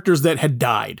characters that had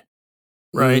died.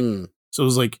 Right. So it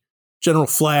was like General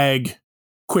Flag,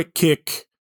 Quick Kick,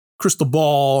 Crystal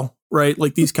Ball, right?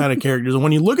 Like these kind of characters. And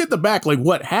when you look at the back, like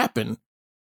what happened,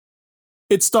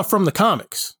 it's stuff from the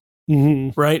comics,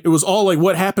 right? It was all like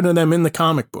what happened to them in the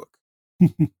comic book.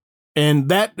 And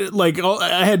that, like,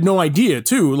 I had no idea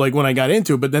too, like when I got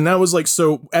into it. But then that was like,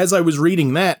 so as I was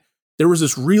reading that, there was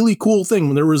this really cool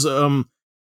thing. There was a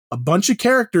bunch of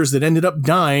characters that ended up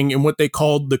dying in what they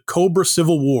called the Cobra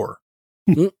Civil War.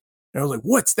 And I was like,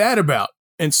 what's that about?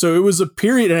 And so it was a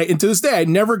period, and to this day, I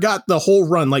never got the whole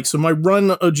run. Like, so my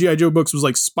run of G.I. Joe books was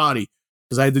like spotty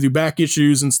because I had to do back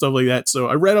issues and stuff like that. So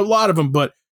I read a lot of them,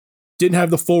 but didn't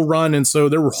have the full run, and so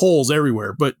there were holes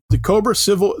everywhere. But the Cobra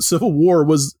Civil War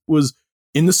was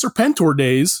in the Serpentor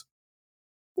days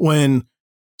when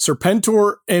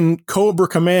Serpentor and Cobra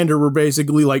Commander were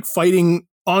basically like fighting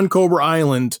on Cobra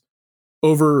Island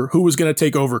over who was going to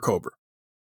take over Cobra,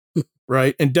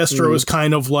 right? And Destro is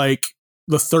kind of like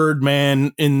the third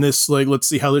man in this, like, let's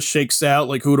see how this shakes out.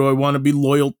 Like, who do I want to be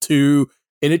loyal to?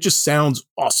 And it just sounds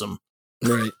awesome.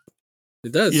 Right.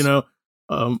 It does. You know?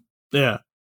 Yeah.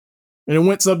 And it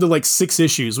went up to like 6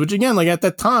 issues, which again, like at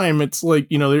that time, it's like,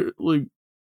 you know, they're like,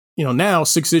 you know, now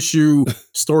 6-issue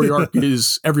story arc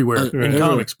is everywhere in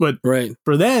comics, but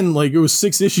for then, like it was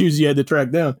 6 issues you had to track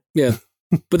down. Yeah.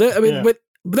 But that, I mean, but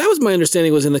that was my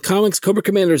understanding was in the comics, Cobra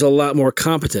Commander is a lot more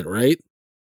competent, right?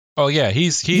 Oh yeah,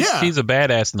 he's a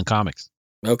badass in the comics.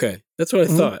 Okay, that's what I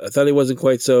thought. I thought he wasn't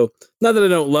quite so. Not that I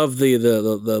don't love the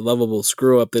lovable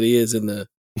screw up that he is in the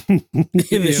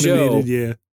show.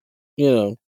 Yeah, you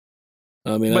know.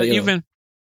 I mean,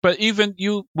 but even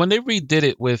you when they redid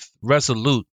it with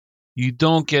Resolute, you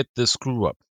don't get the screw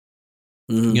up.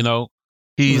 You know,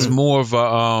 he's more of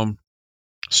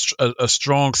a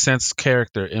strong sense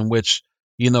character in which,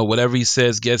 you know, whatever he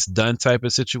says gets done type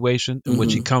of situation in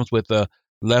which he comes with a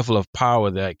level of power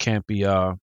that can't be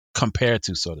compared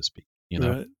to, so to speak, you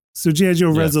know. Right. So G.I.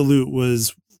 Joe Resolute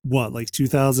was what, like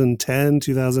 2010,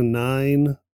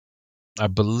 2009? I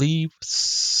believe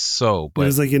so. But it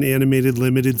was like an animated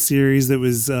limited series that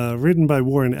was written by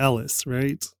Warren Ellis,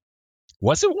 right?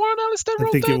 Was it Warren Ellis that wrote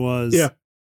I think that? it was. Yeah.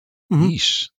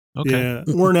 Yeesh. Okay. Yeah.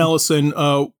 Warren Ellis and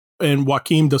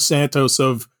Joaquim Dos Santos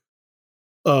of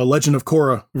Legend of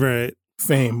Korra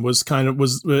fame was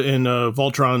in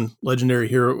Voltron Legendary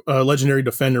Hero, Legendary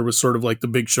Defender was sort of like the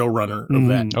big showrunner of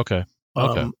that. Okay.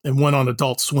 And went on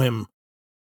Adult Swim.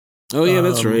 Oh yeah,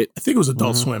 that's right. I think it was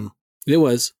Adult Swim. It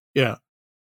was. Yeah.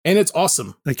 And it's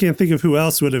awesome. I can't think of who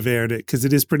else would have aired it because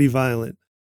it is pretty violent.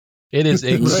 It is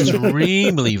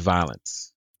extremely violent.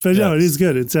 But no, it is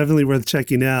good. It's definitely worth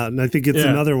checking out. And I think it's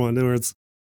another one where it's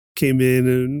came in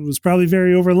and was probably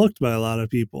very overlooked by a lot of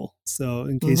people. So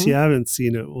in case you haven't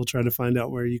seen it, we'll try to find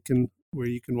out where you can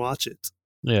watch it.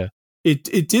 Yeah.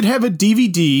 It did have a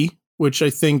DVD, which I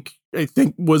think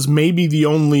was maybe the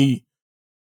only,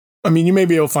 I mean, you may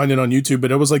be able to find it on YouTube,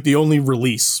 but it was like the only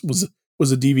release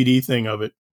was a DVD thing of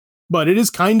it. But it is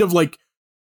kind of like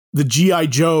the G.I.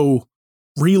 Joe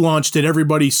relaunch that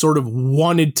everybody sort of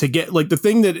wanted to get, like the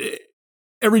thing that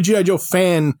every G.I. Joe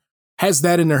fan has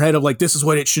that in their head of like, this is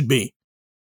what it should be.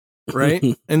 Right.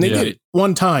 And they did it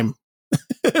one time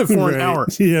for an hour.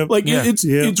 Yep. Like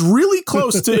it's really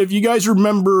close to, if you guys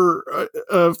remember,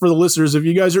 for the listeners, if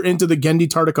you guys are into the Genndy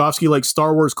Tartakovsky, like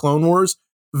Star Wars Clone Wars,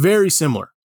 very similar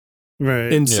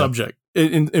in subject,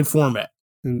 in format.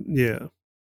 Yeah.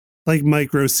 Like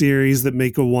micro series that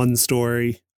make a one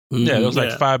story. Yeah, it was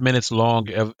like 5 minutes long,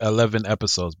 11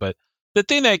 episodes. But the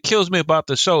thing that kills me about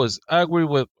the show is I agree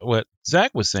with what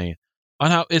Zach was saying on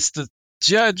how it's the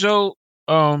G.I. Joe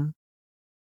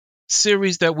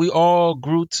series that we all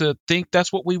grew to think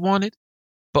that's what we wanted.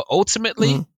 But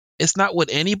ultimately, it's not what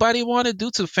anybody wanted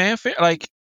due to fanfare. Like,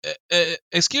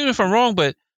 excuse me if I'm wrong,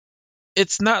 but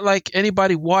it's not like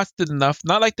anybody watched it enough.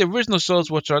 Not like the original shows,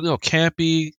 which are, you know,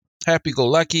 campy,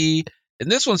 happy-go-lucky.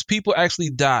 And this one's people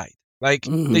actually died. Like,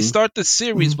 they start the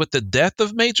series with the death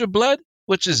of Major Blood,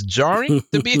 which is jarring,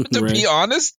 to be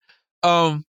honest.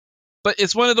 But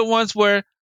it's one of the ones where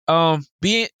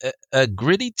being a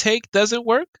gritty take doesn't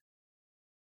work.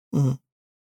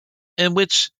 In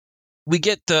which we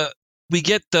get the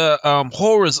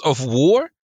horrors of war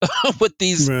with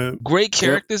these great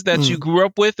characters that you grew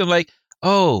up with, and like,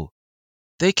 oh,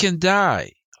 they can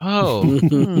die. Oh,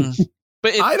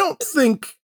 but I don't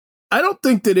think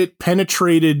that it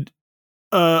penetrated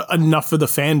enough of the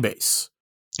fan base.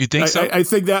 You think so? I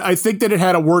think that it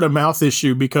had a word of mouth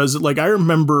issue because, like, I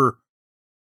remember,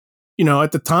 you know,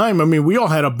 at the time, I mean, we all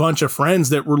had a bunch of friends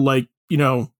that were like, you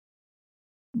know,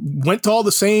 went to all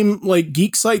the same like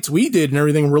geek sites we did and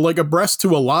everything. We're like abreast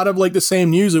to a lot of like the same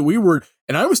news that we were.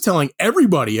 And I was telling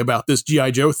everybody about this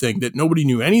G.I. Joe thing that nobody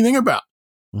knew anything about.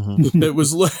 It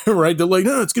was right. They're like,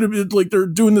 no, it's gonna be like they're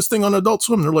doing this thing on Adult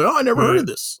Swim. They're like, oh, I never heard of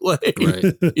this. Like,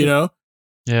 you know.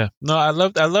 Yeah, no, I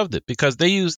loved it because they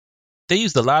used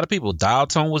a lot of people. Dial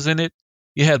Tone was in it.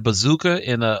 You had Bazooka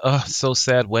in a so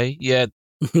sad way. You had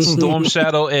Storm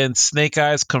Shadow and Snake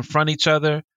Eyes confront each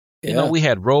other. You know, we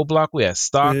had Roadblock, we had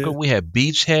Stalker, we had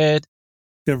Beachhead.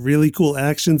 Got really cool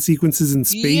action sequences in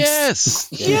space. Yes,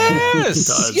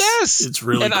 yes. It's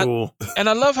really cool. And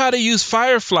I love how they use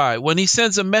Firefly when he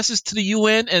sends a message to the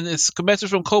UN and it's a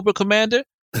message from Cobra Commander.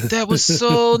 That was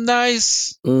so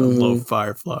nice. I love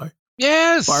Firefly.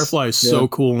 Yes. Firefly is so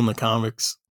cool in the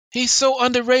comics. He's so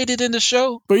underrated in the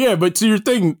show. But to your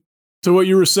thing, to what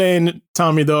you were saying,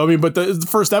 Tommy, though, I mean, but the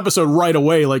first episode right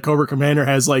away, like Cobra Commander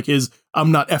has like his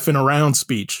 "I'm not effing around"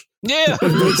 speech. Yeah.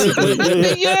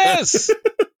 Yes.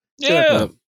 Yeah.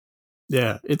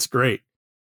 Yeah, it's great.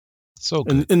 So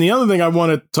good. And the other thing I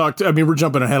want to talk to, I mean, we're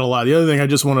jumping ahead a lot. The other thing I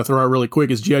just want to throw out really quick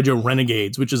is G.I. Joe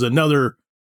Renegades, which is another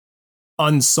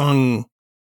unsung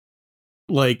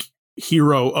like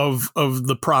hero of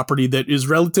the property that is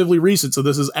relatively recent. So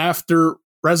this is after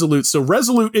Resolute. So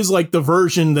Resolute is like the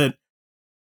version that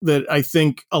I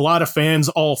think a lot of fans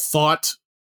all thought,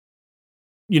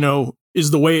 you know,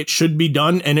 is the way it should be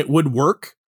done and it would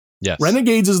work. Yes.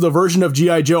 Renegades is the version of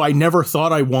G.I. Joe I never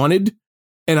thought I wanted,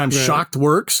 and I'm shocked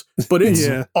works, but it's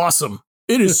awesome.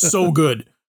 It is so good.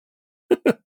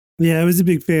 Yeah, I was a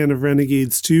big fan of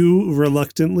Renegades too,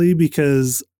 reluctantly,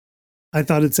 because I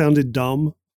thought it sounded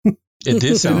dumb. It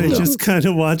did sound and I dumb. just kind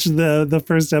of watched the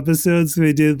first episodes.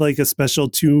 They did like a special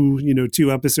 2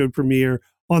 episode premiere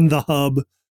on The Hub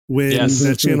when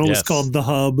that channel was called The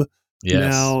Hub.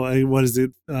 Yes. Now, what is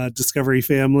it? Discovery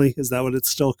Family? Is that what it's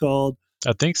still called?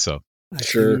 I think so.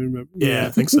 Sure. Yeah, I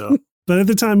think so. But at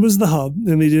the time it was The Hub,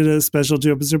 and they did a special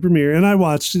 2 episode premiere, and I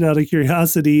watched it out of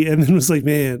curiosity, and then was like,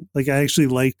 man, like I actually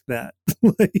liked that.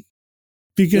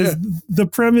 Because the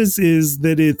premise is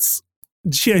that it's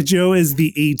G.I. Joe as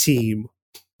the A-Team.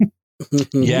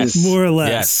 Yes. More or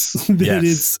less.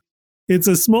 Yes. That it's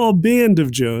a small band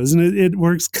of Joes, and it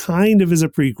works kind of as a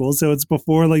prequel, so it's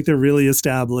before like they're really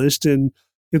established, and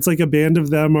it's like a band of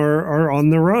them are on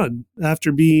the run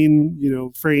after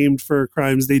being, framed for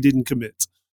crimes they didn't commit.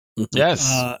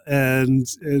 Yes. And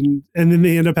then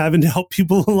they end up having to help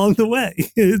people along the way.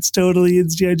 It's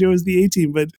G.I. Joe as the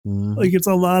A-Team, but like it's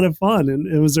a lot of fun, and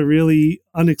it was a really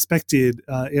unexpected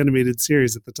animated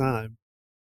series at the time.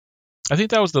 I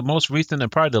think that was the most recent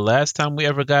and probably the last time we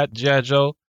ever got G.I.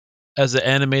 Joe as an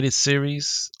animated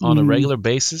series on a regular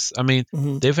basis. I mean,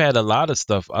 they've had a lot of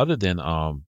stuff other than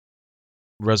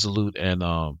Resolute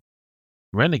and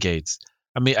Renegades.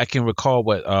 I mean, I can recall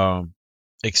what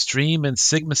Extreme and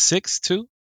Sigma 6 too.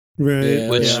 Right.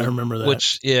 I remember that.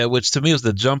 Which to me was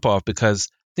the jump off because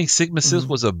I think Sigma 6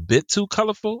 was a bit too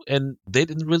colorful and they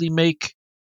didn't really make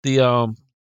the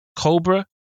Cobra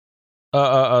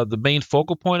the main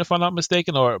focal point, if I'm not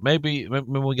mistaken, or maybe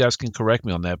you guys can correct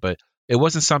me on that, but it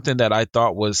wasn't something that I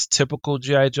thought was typical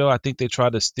G.I. Joe. I think they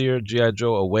tried to steer G.I.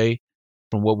 Joe away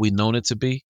from what we've known it to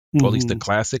be, or at least the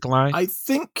classic line. I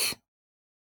think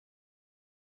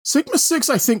Sigma 6,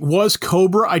 was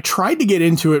Cobra. I tried to get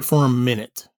into it for a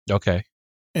minute. Okay.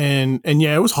 And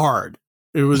yeah, it was hard.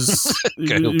 It was,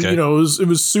 okay. It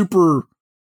was super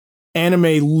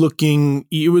anime looking.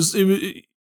 It was,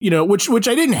 which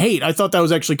I didn't hate. I thought that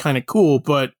was actually kind of cool,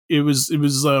 but it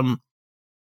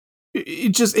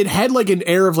had like an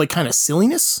air of like kind of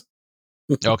silliness.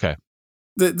 Okay.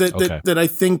 That I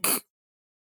think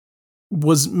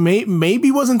was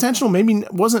maybe was intentional, maybe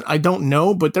wasn't. I don't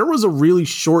know, but there was a really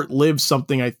short-lived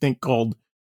something I think called,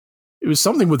 it was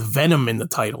something with Venom in the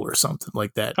title or something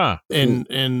like that. Huh.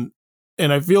 And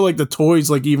I feel like the toys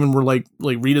like even were like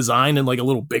redesigned and like a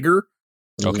little bigger.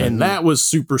 Okay. And that was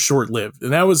super short-lived.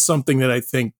 And that was something that I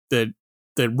think that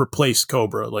replaced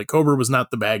Cobra. Like Cobra was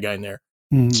not the bad guy in there.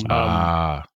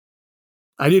 I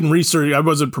didn't research. I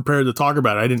wasn't prepared to talk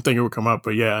about it. I didn't think it would come up,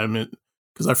 but yeah, I mean,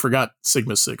 because I forgot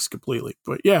Sigma 6 completely.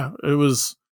 But yeah, it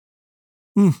was.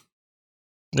 Yeah,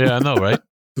 I know, right?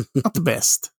 Not the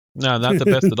best. No, not the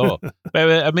best at all.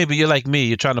 Maybe you're like me.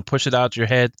 You're trying to push it out your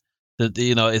head. That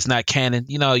it's not canon.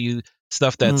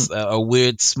 Stuff that's a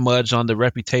weird smudge on the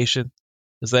reputation.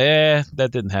 It's like, that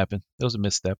didn't happen. It was a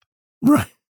misstep.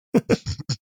 Right.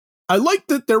 I like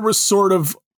that there was sort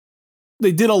of.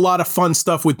 They did a lot of fun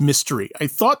stuff with mystery. I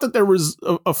thought that there was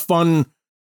a fun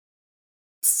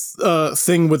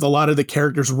thing with a lot of the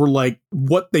characters were like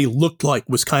what they looked like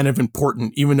was kind of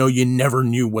important, even though you never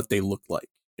knew what they looked like.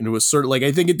 And it was sort of like,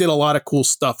 I think it did a lot of cool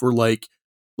stuff where like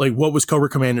what was Cobra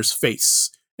Commander's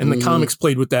face? And the comics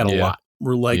played with that a lot.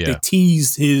 Where like they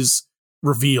teased his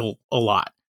reveal a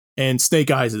lot. and Snake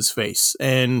Eyes' face,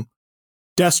 and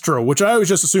Destro, which I always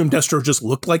just assumed Destro just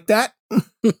looked like that,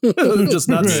 just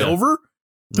not silver.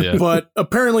 Yeah. But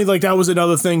apparently, like, that was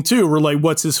another thing too, where like,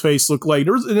 what's his face look like?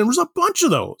 There was a bunch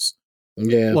of those.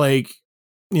 Yeah. Like,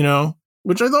 you know,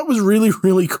 which I thought was really,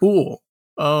 really cool.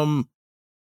 And,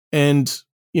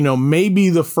 you know, maybe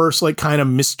the first like kind of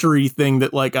mystery thing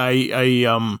that like I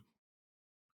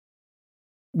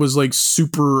was like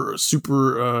super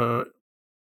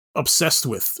obsessed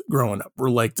with growing up. We're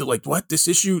like what, this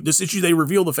issue they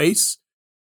reveal the face,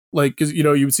 like, because you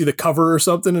know you would see the cover or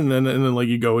something, and then like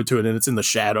you go into it and it's in the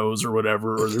shadows or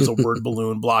whatever, or there's a word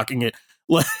balloon blocking it.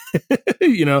 Like,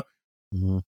 you know,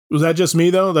 was that just me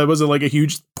though? That wasn't like a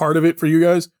huge part of it for you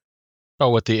guys? Oh,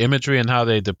 with the imagery and how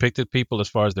they depicted people as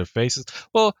far as their faces.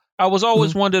 Well, I was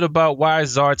always wondered about why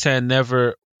Zartan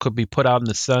never could be put out in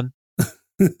the sun.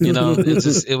 You know, it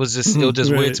was just weird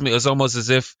to me. It was almost as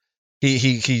if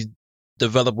he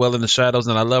developed well in the shadows,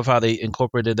 and I love how they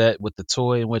incorporated that with the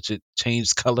toy in which it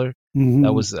changed color. I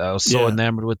was so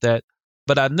enamored with that.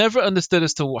 But I never understood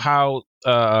as to how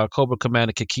Cobra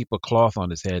Commander could keep a cloth on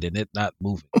his head and it not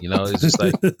moving. You know, it's just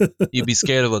like you'd be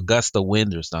scared of a gust of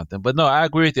wind or something. But no, I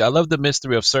agree with you. I love the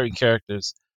mystery of certain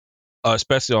characters,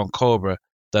 especially on Cobra,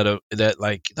 that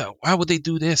like, you know, why would they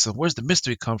do this, and where's the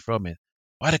mystery come from, and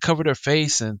why they cover their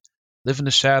face and live in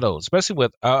the shadows. Especially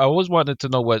with, I always wanted to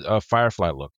know what Firefly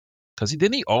looked, because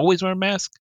didn't he always wear a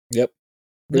mask? Yep,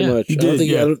 pretty much. He did,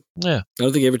 I don't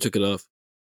think he ever took it off.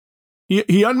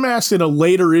 He unmasked in a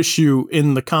later issue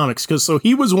in the comics, because so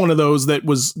he was one of those that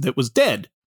was dead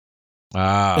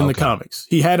in the comics.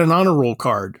 He had an honor roll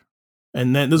card,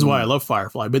 and then this is why I love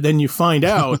Firefly. But then you find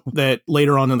out that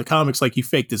later on in the comics, like, he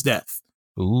faked his death.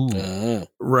 Ooh.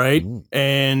 Right. Ooh.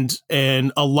 And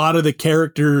a lot of the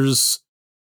characters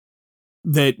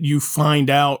that you find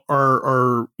out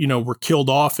are, you know, were killed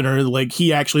off and are like,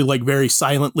 he actually like very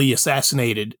silently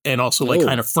assassinated and also like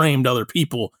kind of framed other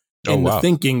people into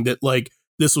thinking that like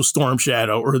this was Storm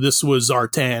Shadow or this was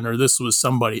Zartan or this was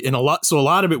somebody. And a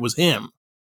lot of it was him.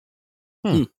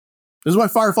 This is why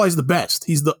Firefly's the best.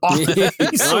 He's the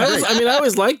he's so great. I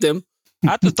always liked him.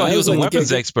 I just thought he was a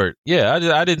weapons expert. Yeah,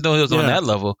 I didn't know he was on that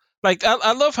level. Like,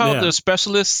 I love how they're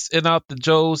specialists in out the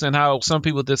Joes and how some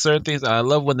people did certain things. And I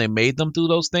love when they made them do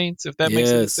those things, if that makes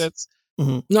any sense.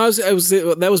 Mm-hmm. No, that was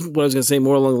what I was going to say,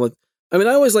 more along like, I mean,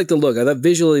 I always like the look. I thought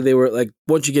visually they were like,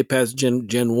 once you get past Gen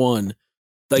 1,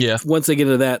 like once they get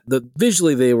into that,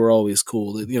 visually they were always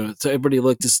cool. You know, so everybody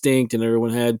looked distinct and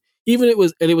everyone had, it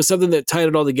was something that tied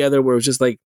it all together where it was just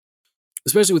like,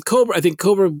 especially with Cobra, I think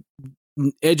Cobra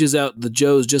edges out the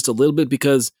Joes just a little bit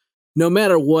because no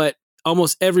matter what,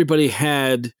 almost everybody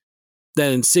had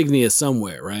that insignia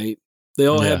somewhere, right? They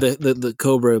all had the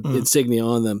Cobra insignia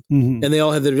on them, and they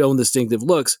all had their own distinctive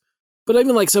looks. But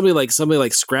even like somebody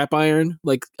like Scrap Iron,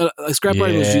 like Scrap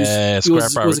Iron was used.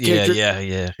 Was a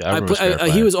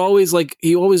character. He was always like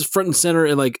front and center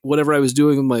in like whatever I was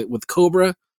doing with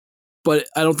Cobra. But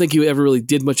I don't think he ever really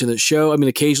did much in the show. I mean,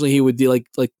 occasionally he would do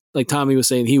like Tommy was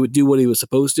saying, he would do what he was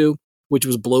supposed to, which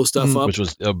was blow stuff up. Which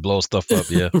was blow stuff up,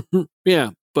 yeah. Yeah,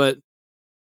 but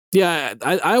yeah,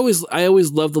 I always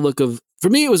loved the look of. For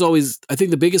me, it was always, I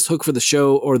think the biggest hook for the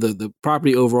show or the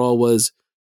property overall was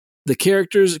the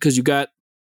characters, because you got,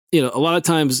 you know, a lot of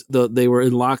times they were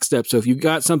in lockstep. So if you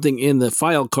got something in the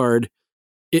file card,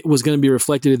 it was going to be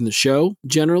reflected in the show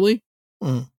generally.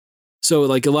 So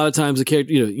like a lot of times the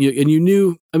character, you know, you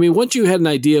knew, I mean, once you had an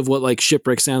idea of what like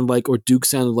Shipwreck sounded like or Duke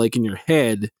sounded like in your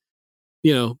head,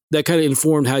 you know, that kind of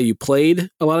informed how you played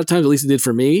a lot of times, at least it did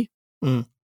for me.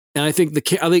 And I think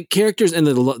the characters and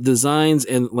the designs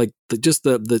and like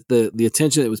the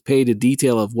attention that was paid to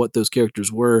detail of what those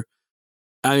characters were,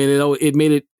 I mean, it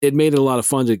made it a lot of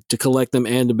fun to collect them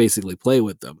and to basically play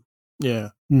with them. Yeah.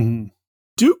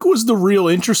 Duke was the real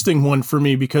interesting one for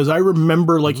me because I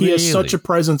remember like he has such a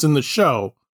presence in the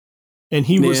show, and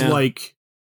he was like,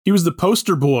 he was the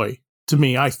poster boy to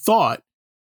me, I thought.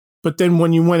 But then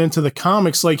when you went into the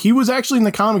comics, like he was actually in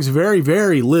the comics very,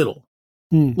 very little.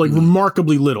 Like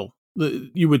remarkably little,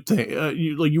 you would think,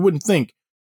 you wouldn't think.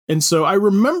 And so I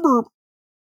remember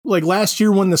like last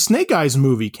year when the Snake Eyes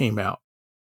movie came out.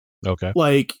 Okay.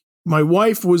 Like my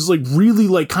wife was like really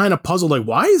like kind of puzzled, like,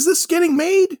 why is this getting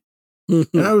made? And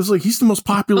I was like, he's the most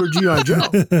popular G.I. Joe.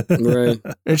 Right.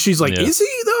 And she's like, is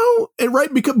he though? And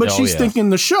right, because she's thinking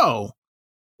the show.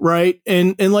 Right.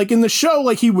 And like in the show,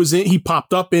 like he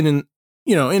popped up in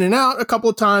and out a couple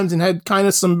of times and had kind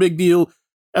of some big deal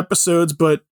episodes,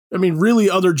 but I mean, really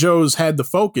other Joes had the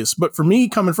focus. But for me,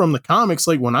 coming from the comics,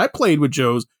 like when I played with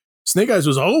Joes, Snake Eyes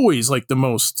was always like the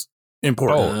most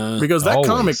important because that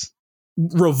comic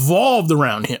revolved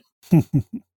around him.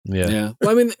 Yeah.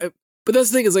 Well, I mean, but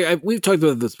that's the thing is like we've talked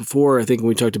about this before. I think when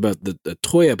we talked about the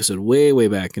toy episode way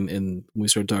back, and when we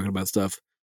started talking about stuff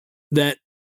that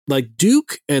like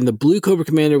Duke and the blue Cobra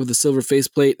Commander with the silver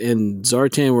faceplate and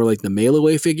Zartan were like the mail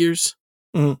away figures.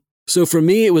 Mhm. So for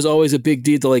me, it was always a big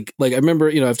deal to like I remember,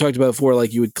 I've talked about before,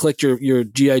 like you would collect your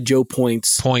G.I. Joe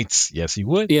points. Yes, you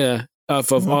would. Yeah.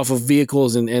 Off of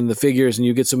vehicles and the figures, and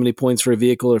you get so many points for a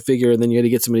vehicle or figure, and then you had to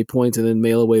get so many points and then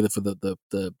mail away for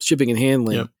the shipping and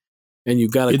handling. Yep. And you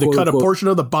got You had to cut a portion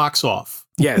of the box off.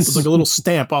 Yes. It was like a little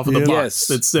stamp off of the box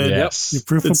that said, Yes.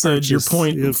 Proof of said your purchase.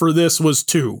 point for this was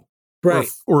 2. Right.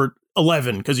 Or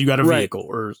 11 because you got a vehicle.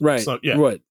 Or Right. So, yeah.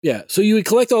 Right. Yeah. So you would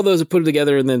collect all those and put them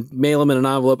together and then mail them in an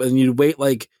envelope, and you'd wait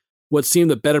like what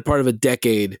seemed the better part of a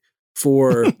decade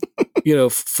for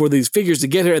for these figures to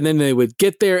get here, and then they would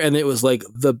get there, and it was like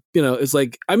it's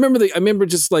like I remember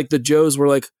just like the Joes were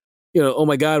like, oh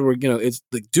my God, we're it's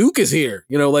the Duke is here,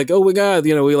 like oh my God,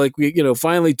 we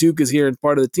finally Duke is here and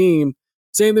part of the team.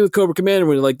 Same thing with Cobra Commander,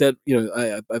 when like that,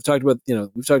 I've talked about,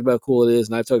 we've talked about how cool it is,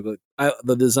 and I've talked about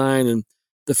the design and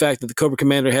the fact that the Cobra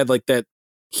Commander had like that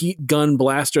heat gun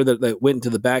blaster that went into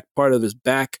the back part of his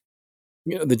back,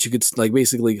 that you could like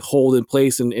basically hold in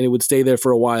place and it would stay there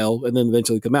for a while and then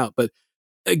eventually come out. But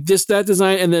just that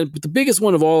design. And then the biggest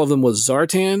one of all of them was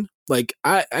Zartan. Like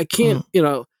I can't,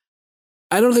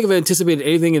 I don't think I've anticipated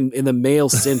anything in the mail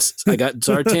since I got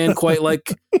Zartan quite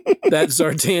like that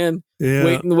Zartan.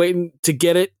 Yeah. Waiting to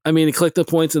get it. I mean, to collect the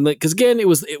points and like, because again, it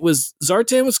was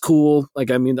Zartan was cool. Like,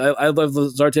 I mean, I love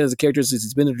Zartan as a character since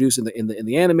he's been introduced in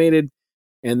the animated,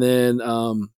 and then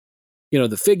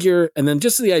the figure, and then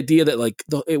just the idea that like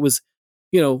it was,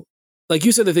 like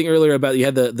you said the thing earlier about you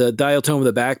had the dial tone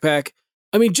with the backpack.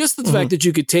 I mean, just the fact that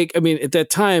you could take. I mean, at that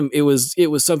time, it was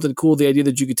something cool. The idea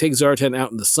that you could take Zartan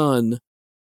out in the sun,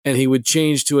 and he would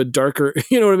change to a darker.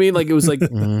 You know what I mean? Like it was like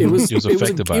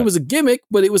it was a gimmick,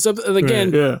 but it was something. And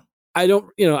again, yeah. I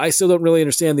don't. I still don't really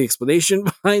understand the explanation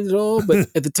behind it all. But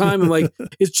at the time, I'm like,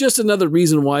 it's just another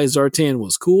reason why Zartan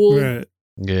was cool. Right.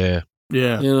 Yeah.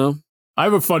 Yeah. I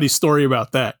have a funny story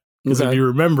about that. Because if you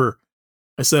remember,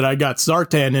 I said I got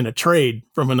Zartan in a trade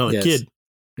from another kid.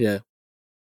 Yeah.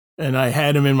 And I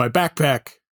had him in my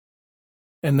backpack.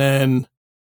 And then,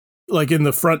 like in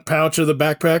the front pouch of the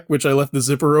backpack, which I left the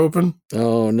zipper open.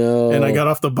 Oh, no. And I got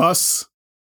off the bus.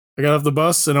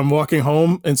 And I'm walking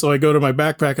home. And so I go to my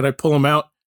backpack and I pull him out.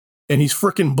 And he's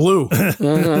freaking blue.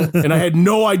 And I had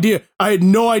no idea.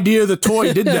 The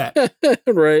toy did that.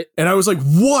 Right. And I was like,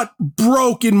 what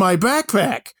broke in my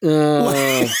backpack?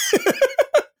 And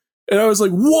I was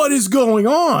like, what is going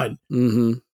on?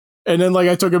 Mm-hmm. And then like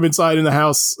I took him inside in the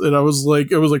house and I was like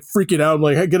freaking out. I'm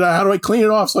like, hey, how do I clean it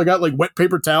off? So I got like wet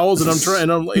paper towels and I'm trying,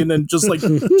 and then just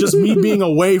me being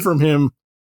away from him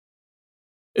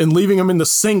and leaving him in the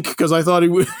sink because I thought he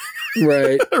would.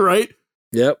 Right. Right.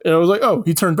 Yep. And I was like, oh,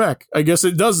 he turned back. I guess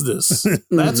it does this.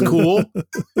 That's cool.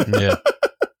 Yeah.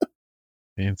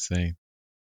 Insane.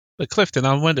 But Clifton,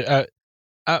 I wonder,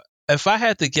 if I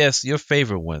had to guess your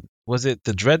favorite one, was it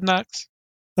the Dreadnoks?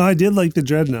 Oh, I did like the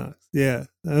Dreadnoks. Yeah.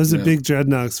 I was a big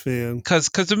Dreadnoks fan. Because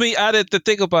to me, I had to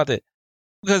think about it.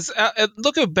 Because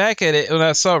looking back at it when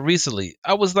I saw it recently,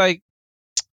 I was like,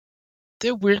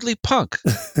 they're weirdly punk.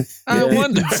 I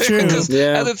wonder. It's true. At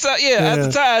the time,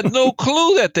 I had no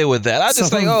clue that they were that. I just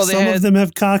some of them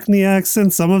have Cockney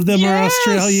accents. Some of them are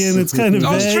Australian. It's kind of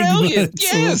Australian. vague.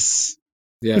 Yes.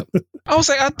 Yeah. I was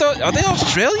like, are they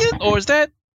Australian or is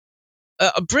that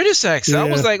a British accent?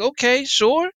 I was like, okay,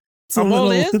 sure. I'm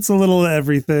all in. It's a little of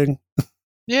everything.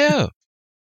 Yeah.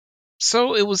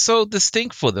 So it was so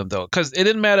distinct for them though, because it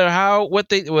didn't matter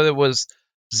whether it was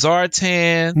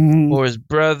Zartan or his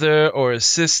brother or his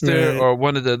sister or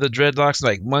one of the dreadlocks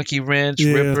like Monkey Wrench,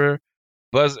 Ripper,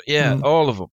 Buzz, all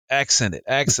of them accented.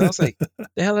 I was like,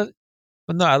 the hell?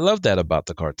 But no, I love that about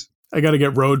the cartoon. I got to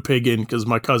get Road Pig in because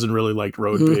my cousin really liked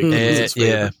Road Pig.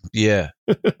 Yeah.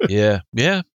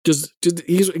 Just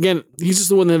he's just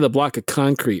the one that had a block of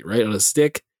concrete right on a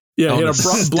stick. Yeah, he had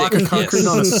a block of concrete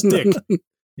on a stick.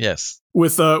 Yes.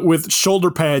 With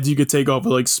shoulder pads you could take off,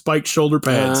 like spiked shoulder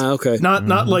pads. Okay.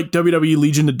 Not like WWE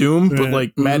Legion of Doom, but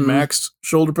like Mad Max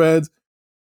shoulder pads.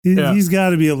 He's got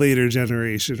to be a later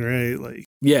generation, right? Like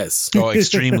yes. Oh,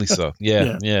 extremely so.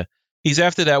 Yeah. He's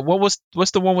after that.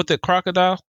 What's the one with the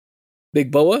crocodile? Big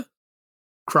Boa?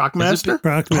 Crocmaster?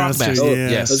 Crocmaster, yeah.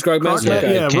 Yes. That's Crocmaster.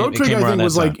 Yeah, Road Pig I think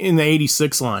was like in the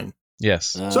 86 line. Yes.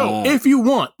 So if you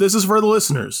want, this is for the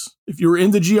listeners, if you're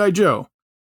into G.I. Joe,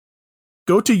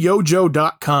 go to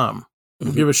yojo.com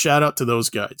and give a shout out to those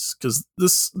guys. Because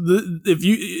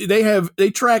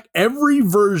they track every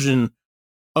version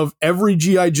of every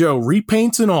G.I. Joe,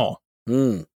 repaints and all.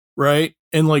 Right?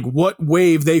 and like what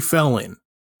wave they fell in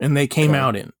and they came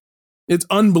out in. It's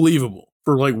unbelievable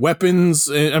for like weapons.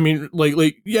 I mean,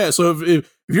 yeah. So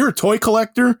if you're a toy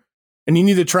collector and you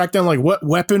need to track down like what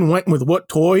weapon went with what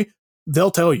toy,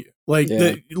 they'll tell you. Like,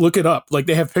 look it up. Like,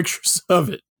 they have pictures of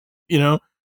it. You know,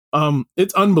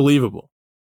 it's unbelievable.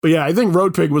 But yeah, I think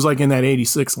Road Pig was like in that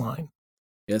 86 line.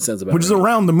 Yeah, that sounds about which right. is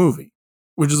around the movie,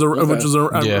 which is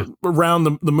around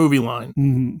the movie line,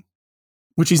 Mm-hmm.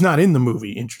 which he's not in the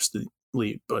movie,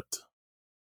 interestingly, but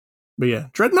yeah,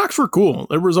 Dreadnoks were cool.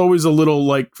 There was always a little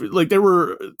like they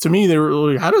were, to me, they were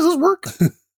like, how does this work?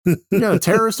 You got a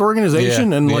terrorist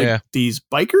organization and like these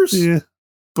bikers,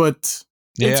 but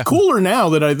it's cooler now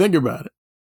that I think about it.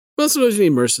 Well, sometimes you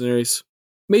need mercenaries.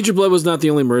 Major Blood was not the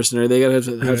only mercenary. They got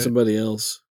to have somebody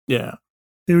else. Yeah,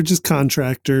 they were just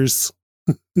contractors.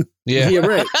 Yeah,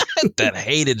 right. That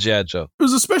hated G.I. Joe. It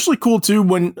was especially cool too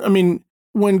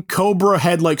when Cobra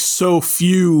had like so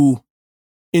few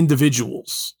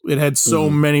individuals. It had so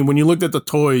many. When you looked at the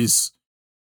toys,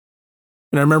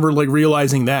 and I remember like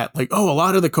realizing that, like, oh, a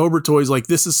lot of the Cobra toys, like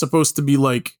this is supposed to be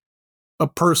like a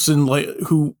person like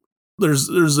who there's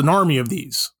an army of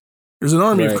these. There's an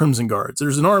army of Crimson Guards.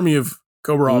 There's an army of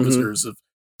Cobra officers, of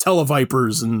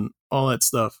Televipers, and all that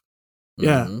stuff.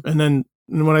 Yeah, and then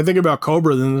when I think about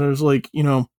Cobra, then there's like, you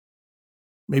know,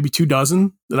 maybe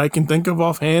 24 that I can think of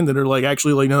offhand that are like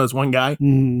actually like, no, that's one guy.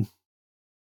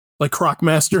 Like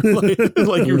Crocmaster,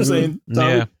 like you were saying.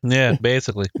 Tommy. Yeah,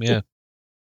 basically, yeah.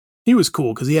 He was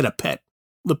cool because he had a pet.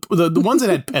 The ones that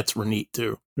had pets were neat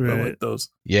too. Right. I like those.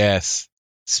 Yes,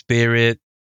 Spirit,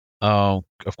 of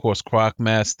course,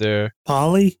 Crocmaster,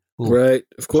 Polly, right?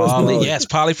 Of course, Polly. Yes,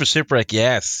 Polly for Shipwreck.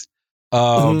 Yes,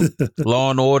 Law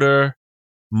and Order,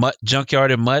 Mutt,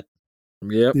 Junkyard and Mutt.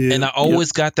 Yep. And I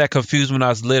always got that confused when I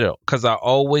was little because I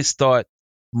always thought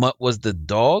Mutt was the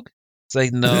dog. It's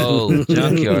like, no,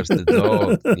 Junkyard's the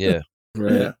dog. Yeah.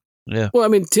 Right. Yeah. Well, I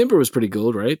mean, Timber was pretty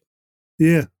good, right?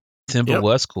 Yeah. Timber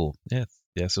was cool. Yes.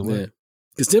 Yes, it was.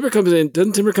 Because Timber comes in,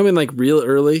 doesn't Timber come in like real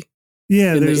early?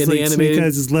 Yeah, there's like Snake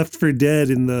Eyes is left for dead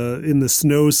in the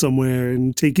snow somewhere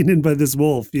and taken in by this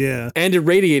wolf. Yeah. And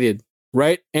irradiated.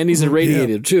 Right? And he's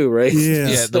irradiated too, right? Yeah.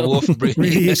 Yeah, the wolf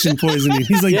radiation poisoning.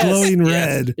 He's like glowing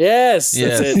red. Yes.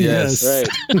 Yes. That's it. Yes.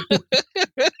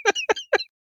 Right.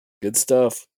 Good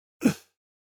stuff.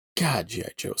 God,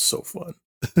 G.I. Joe's so fun.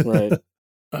 Right.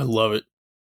 I love it.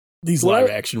 These live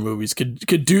action movies could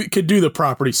do the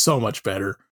property so much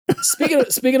better.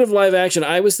 Speaking of live action,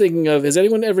 I was thinking of, has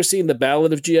anyone ever seen The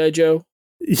Ballad of G.I. Joe?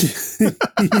 Yes.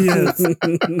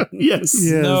 Yes.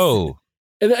 No.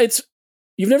 And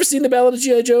you've never seen The Ballad of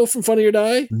G.I. Joe from Funny or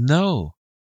Die? No.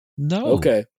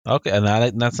 Okay. And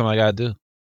that's something I gotta do.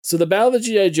 So The Ballad of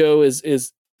G.I. Joe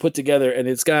is put together, and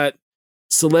it's got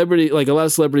a lot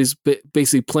of celebrities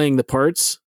basically playing the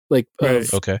parts, like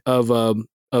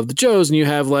of the Joes, and you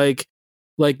have like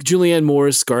Julianne Moore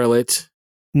as Scarlet,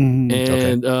 and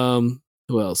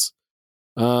who else?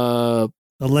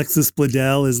 Alexis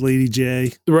Bledel is Lady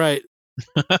J. Right.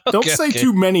 Don't say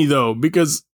too many though,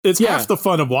 because it's half the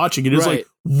fun of watching it. It's like,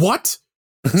 what?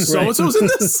 So and so's in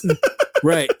this.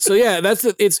 Right. So yeah,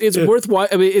 it's worth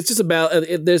watching. I mean, it's just about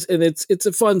it's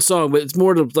a fun song, but it's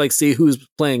more to like see who's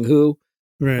playing who.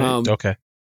 Right. Okay.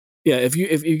 Yeah. If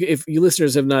you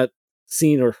listeners have not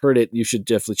seen or heard it, you should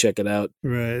definitely check it out.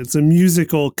 Right. It's a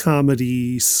musical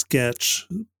comedy sketch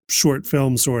short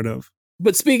film sort of.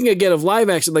 But speaking again of live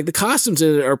action, like the costumes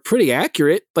in it are pretty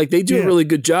accurate. Like they do a really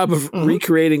good job of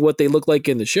recreating what they look like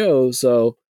in the show.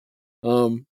 So,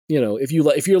 you know, if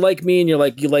you're like me and you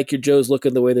like your Joes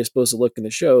looking the way they're supposed to look in the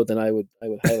show, then I would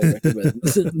highly recommend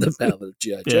The Ballad of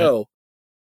G.I. Joe.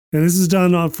 And this is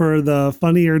done for the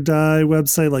Funny or Die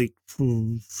website like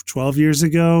 12 years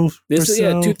ago. This is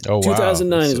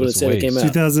 2009 is when it said it came out.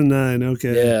 2009.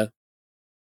 Okay. Yeah,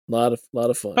 lot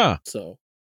of fun. Huh. So,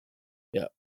 yeah,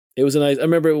 it was a nice. I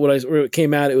remember when it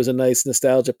came out, it was a nice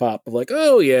nostalgia pop of like,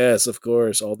 oh yes, of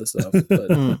course, all this stuff.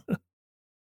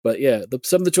 But yeah,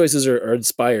 some of the choices are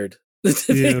inspired that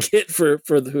they get for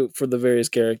the various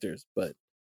characters. But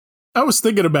I was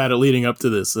thinking about it leading up to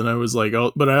this, and I was like,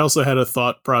 oh, but I also had a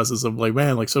thought process of like,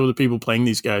 man, like some of the people playing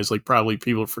these guys, like probably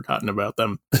people have forgotten about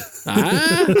them.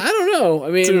 I don't know.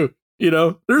 I mean, too, you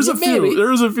know, there's a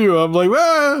few. I'm like,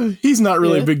 well, he's not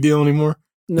really a big deal anymore.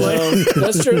 No,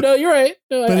 that's true. No, you're right.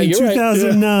 No, but in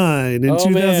 2009,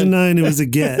 it was a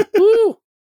get. Woo!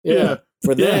 Yeah,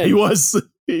 for that, yeah, he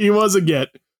was a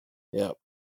get. Yeah,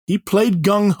 he played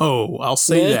gung ho. I'll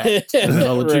say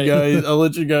that. I'll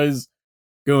let you guys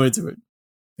go into it.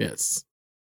 Yes.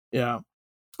 Yeah.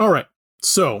 All right.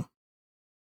 So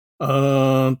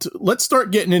Let's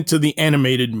start getting into the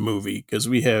animated movie because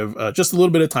we have just a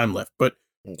little bit of time left. But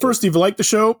first, if you like the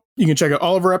show, you can check out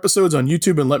all of our episodes on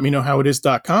YouTube and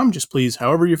letmeknowhowitis.com. Just please,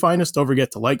 however you find us, don't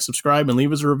forget to like, subscribe, and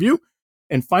leave us a review.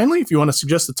 And finally, if you want to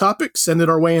suggest a topic, send it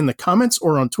our way in the comments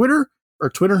or on Twitter. Our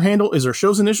Twitter handle is our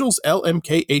show's initials,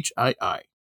 LMKHII.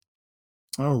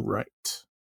 All right.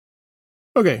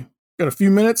 Okay, got a few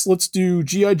minutes. Let's do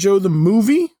G.I. Joe the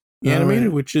movie, the animated,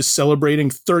 right, which is celebrating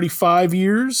 35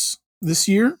 years this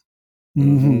year.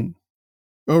 Mm-hmm.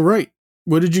 All right.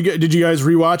 What did you get? Did you guys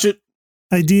rewatch it?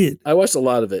 I did. I watched a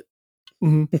lot of it.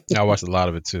 Mm-hmm. I watched a lot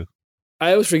of it too.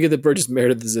 I always forget that Burgess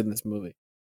Meredith is in this movie.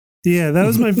 Yeah, that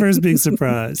was my first big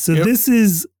surprise. So This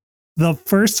is the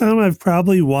first time I've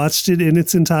probably watched it in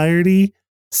its entirety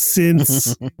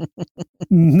since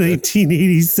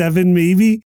 1987,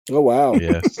 maybe. Oh, wow.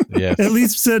 Yes. At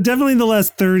least, so definitely in the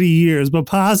last 30 years, but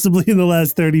possibly in the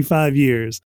last 35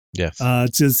 years. Yes.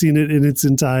 Just seen it in its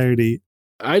entirety.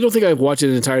 I don't think I've watched it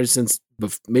in entirety since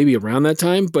maybe around that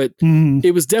time, but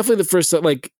it was definitely the first time.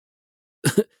 Like,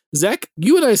 Zach,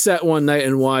 you and I sat one night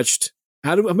and watched.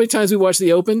 How many times we watched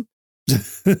the open?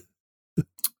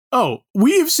 Oh,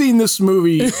 we have seen this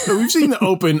movie. We've seen the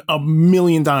open a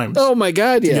million times. Oh my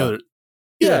God! Together.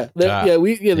 Yeah.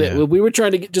 We were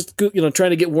trying to get trying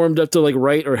to get warmed up to like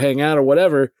write or hang out or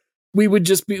whatever. We would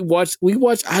just watch.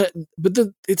 But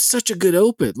it's such a good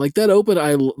open. Like that open,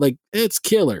 it's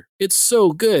killer. It's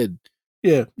so good.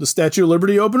 Yeah, the Statue of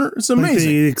Liberty opener. It's amazing. Like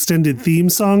the extended theme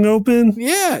song open.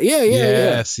 Yeah.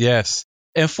 Yes.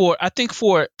 And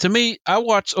to me, I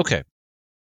watched. Okay,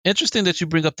 interesting that you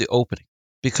bring up the opening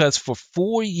because for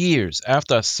 4 years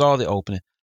after I saw the opening,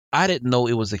 I didn't know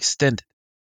it was extended.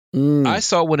 I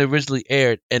saw it when it originally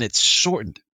aired, and it's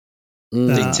shortened.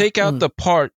 They take out the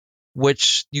part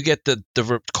which you get the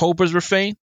Cobra's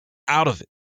refrain out of it.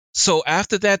 So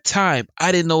after that time,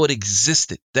 I didn't know it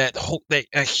existed.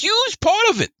 A huge part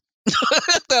of it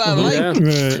that I liked.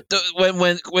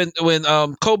 When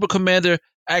Cobra Commander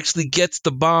actually gets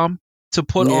the bomb to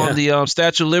put on the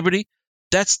Statue of Liberty,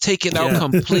 that's taken out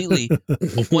completely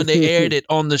when they aired it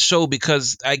on the show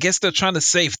because I guess they're trying to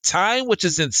save time, which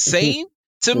is insane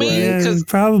to me. Yeah,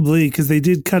 probably because they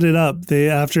did cut it up.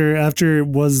 After it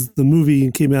was the movie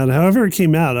came out, however it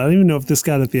came out, I don't even know if this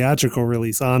got a theatrical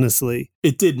release. Honestly,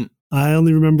 it didn't. I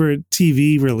only remember a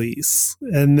TV release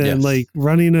and then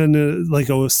running on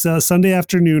a Sunday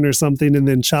afternoon or something, and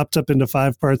then chopped up into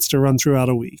 5 parts to run throughout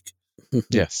a week.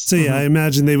 Yes. So I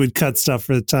imagine they would cut stuff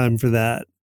for the time for that.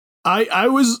 I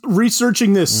was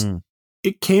researching this.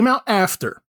 It came out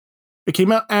after. It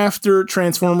came out after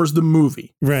Transformers the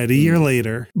movie. Right, a year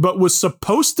later. But was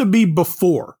supposed to be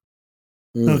before.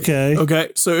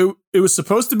 Okay, so it was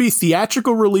supposed to be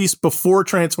theatrical release before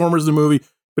Transformers the movie,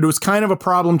 but it was kind of a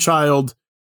problem child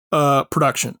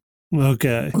production.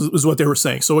 Okay. Was what they were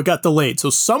saying. So it got delayed.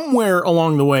 So somewhere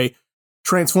along the way,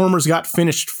 Transformers got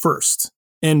finished first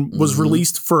and was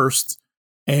released first.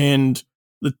 And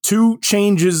the 2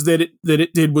 changes that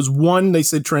it did was, one, they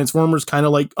said Transformers kind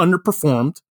of like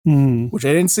underperformed, which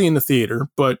I didn't see in the theater.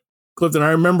 But Clifton,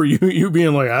 I remember you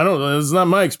being like, I don't know, it's not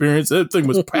my experience. That thing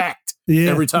was packed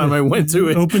every time I went to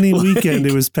it. Opening weekend,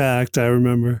 it was packed, I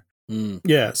remember.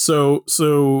 Yeah, so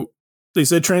they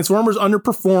said Transformers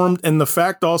underperformed, and the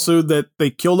fact also that they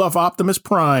killed off Optimus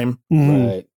Prime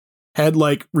had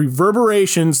like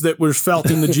reverberations that were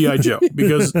felt in the G.I. Joe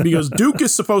because Duke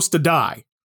is supposed to die.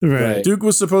 Right. Duke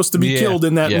was supposed to be killed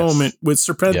in that moment with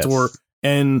Serpentor,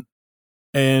 and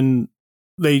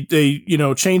they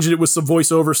changed it with some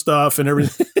voiceover stuff and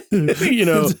everything. They're like,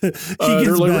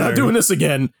 we're not doing this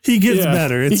again. He gets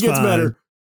better. He gets better.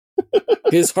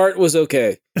 His heart was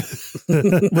okay.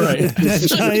 Right. That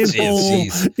giant hole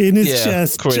in his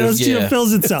chest just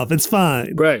fills itself. It's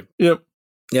fine. Right. Yep.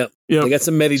 They got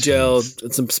some Medigel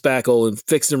and some spackle and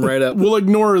fixed him right up. We'll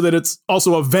ignore that it's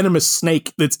also a venomous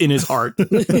snake that's in his heart.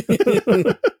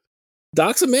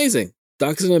 Doc's amazing.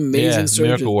 Doc's an amazing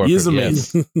surgeon. Worker, he is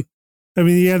amazing. I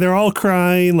mean, they're all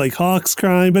crying, like Hawk's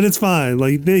crying, but it's fine.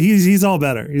 Like he's all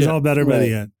better. He's all better by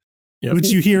the end. Yep. Which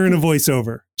you hear in a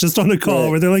voiceover, just on a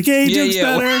call where they're like, "Hey, Duke's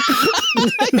better."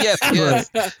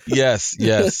 Yes.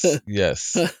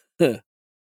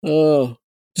 Oh.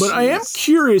 But I am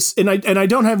curious, and I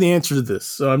don't have the answer to this,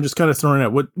 so I'm just kind of throwing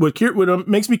out what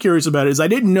makes me curious about it is I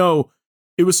didn't know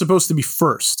it was supposed to be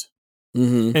first,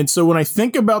 and so when I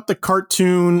think about the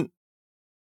cartoon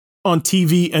on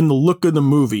TV and the look of the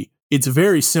movie, it's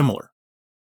very similar.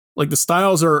 Like the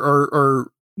styles are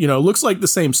looks like the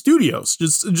same studios.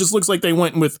 It just looks like they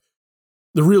went with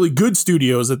the really good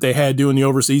studios that they had doing the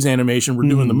overseas animation were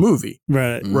doing the movie,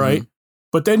 right?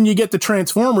 But then you get the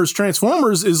Transformers.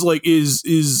 Transformers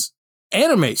is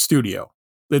anime studio.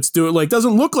 That's doing like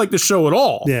doesn't look like the show at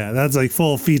all. Yeah, that's like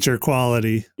full feature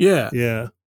quality. Yeah. Yeah.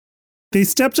 They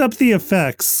stepped up the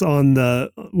effects on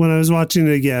when I was watching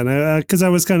it again, because I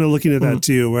was kind of looking at that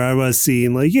too, where I was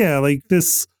seeing like, yeah, like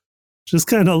this just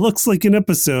kind of looks like an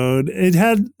episode. It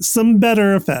had some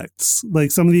better effects.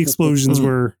 Like some of the explosions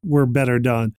were better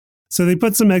done. So they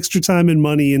put some extra time and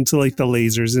money into like the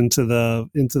lasers, into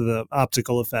the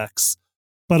optical effects.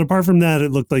 But apart from that,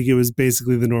 it looked like it was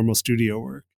basically the normal studio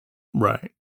work.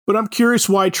 Right. But I'm curious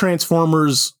why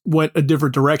Transformers went a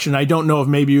different direction. I don't know if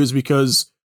maybe it was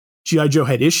because G.I. Joe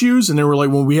had issues and they were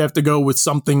like, well, we have to go with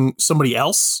somebody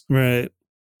else. Right.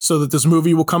 So that this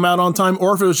movie will come out on time.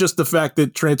 Or if it was just the fact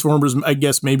that Transformers, I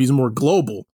guess, maybe is more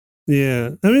global. Yeah.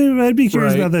 I mean, I'd be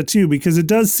curious about that too, because it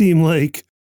does seem like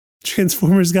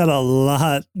Transformers got a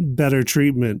lot better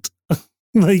treatment.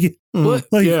 This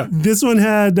one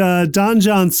had Don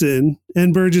Johnson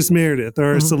and Burgess Meredith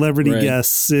are celebrity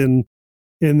guests in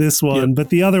this one, but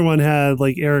the other one had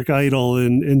like Eric Idle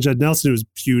and Judd Nelson, who was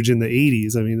huge in the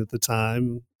 80s. I mean, at the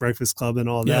time, Breakfast Club and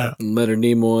all that. And Leonard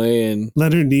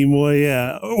Nimoy,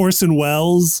 yeah. Orson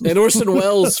Welles,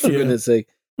 for goodness sake.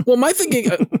 Well, my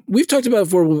thinking, we've talked about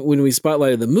before when we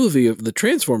spotlighted the movie of the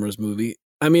Transformers movie.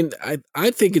 I mean, I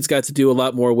think it's got to do a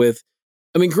lot more with.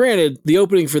 I mean, granted, the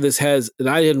opening for this has, and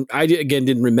I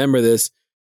didn't remember this,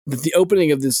 that the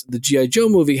opening of the G.I. Joe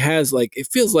movie has like, it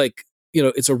feels like,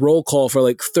 it's a roll call for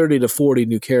like 30 to 40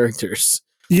 new characters.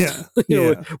 Yeah.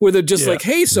 Where they're just like,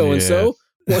 hey, so-and-so,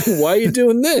 why are you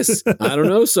doing this? I don't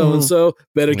know, so-and-so,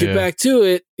 better get back to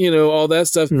it, all that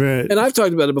stuff. Right. And I've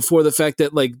talked about it before, the fact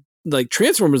that like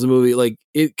Transformers, the movie, like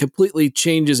it completely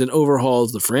changes and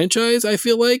overhauls the franchise, I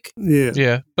feel like. Yeah.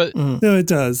 Yeah. But no, it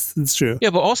does. It's true. Yeah,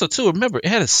 but also too, remember, it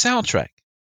had a soundtrack.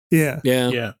 Yeah.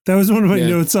 Yeah. That was one of my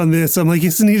notes on this. I'm like,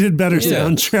 it's needed better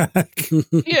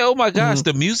soundtrack. Yeah, oh my gosh.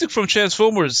 The music from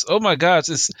Transformers, oh my gosh.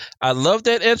 I love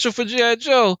that intro for G.I.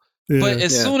 Joe. Yeah. But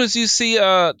as soon as you see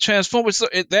Transformers,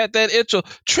 that intro,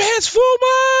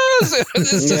 Transformers,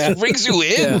 it just brings you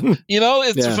in.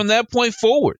 It's from that point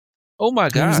forward. Oh my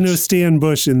gosh. There's no Stan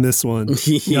Bush in this one.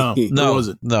 No, there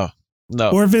wasn't. No.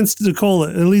 Or Vince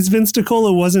DiCola. At least Vince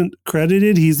DiCola wasn't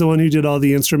credited. He's the one who did all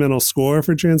the instrumental score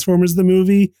for Transformers the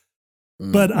movie.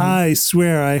 But I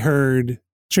swear I heard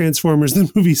Transformers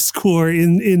the movie score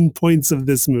in points of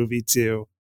this movie too.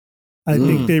 I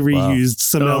think they reused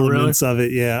some elements of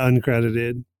it. Yeah,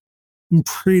 uncredited. I'm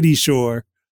pretty sure.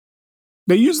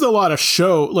 They used a lot of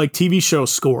TV show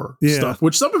score stuff,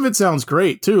 which some of it sounds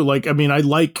great too. Like, I mean, I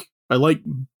like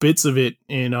bits of it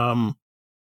in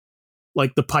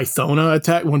like the Pythona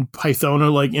attack when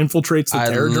Pythona like infiltrates the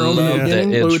Terradrome in the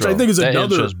beginning, which I think is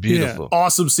another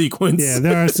awesome sequence. Yeah,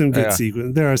 there are some good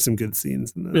sequences. There are some good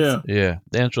scenes in that. Yeah,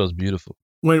 the intro is beautiful.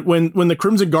 When the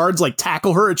Crimson Guards like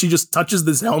tackle her and she just touches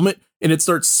this helmet and it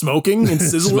starts smoking and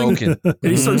sizzling and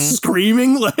he starts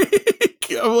screaming like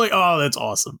I'm like, oh, that's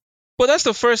awesome. Well, that's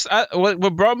the first.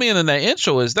 What brought me in that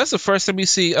intro is that's the first time we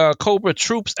see Cobra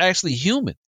troops actually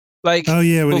human. Like, when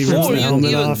he rips the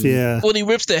helmet off, when he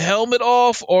rips the helmet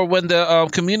off, or when the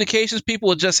communications people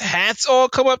with just hats all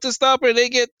come up to stop her and they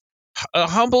get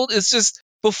humbled. It's just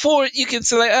before you can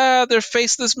say like, they're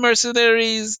faceless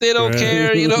mercenaries, they don't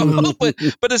care,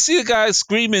 but to see a guy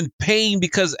screaming pain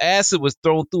because acid was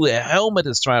thrown through a helmet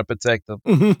is trying to protect them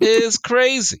is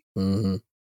crazy. And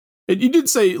you did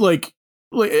say like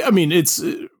I mean, it's.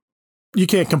 You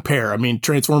can't compare. I mean,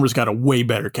 Transformers got a way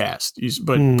better cast,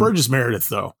 but Burgess Meredith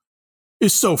though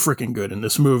is so freaking good in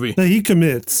this movie. He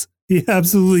commits. He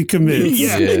absolutely commits.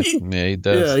 Yeah, he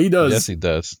does. Yeah, he does.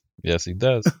 Yes, he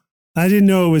does. I didn't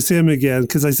know it was him again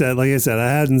because like I said,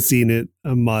 I hadn't seen it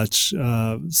much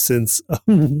since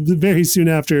very soon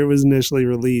after it was initially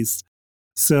released.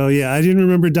 So yeah, I didn't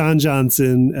remember Don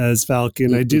Johnson as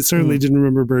Falcon. I certainly didn't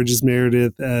remember Burgess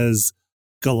Meredith as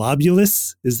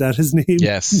Globulus. Is that his name?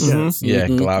 Yes. Yeah,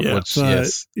 Globulus.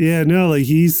 Yes. Yeah, no, like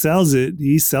he sells it.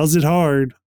 He sells it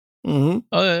hard.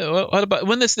 What about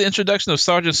when is the introduction of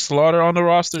Sergeant Slaughter on the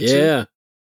roster too? Yeah.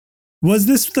 Was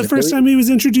this the first time he was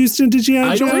introduced into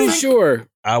G.I. Joe? I'm pretty sure.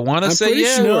 I want to say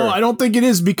yeah. Sure. No, I don't think it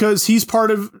is because he's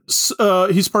part of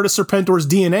Serpentor's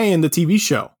DNA in the TV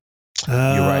show. You're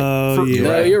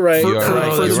right. You're right.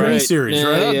 For his miniseries,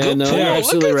 right? Yeah, no, you're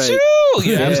absolutely right.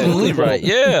 You're absolutely right.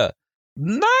 Yeah.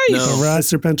 Nice.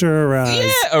 Arise, Serpentor, arise.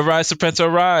 Yeah, arise, Serpentor,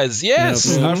 arise.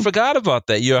 Yes, I forgot about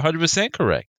that. You're 100%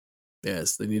 correct.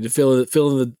 Yes, they need to fill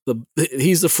in the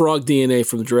he's the frog DNA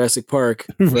from Jurassic Park.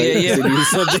 Right?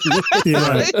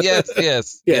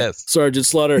 Yes. Sergeant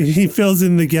Slaughter. He fills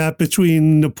in the gap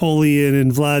between Napoleon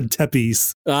and Vlad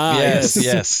Tepes.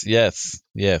 Yes.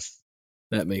 Yes.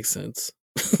 That makes sense.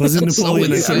 Was it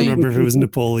Napoleon? I insane. can't remember if it was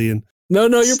Napoleon. No,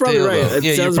 you're probably Still, right. though. It Yeah,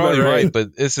 you're sounds probably about right, but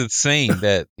it's insane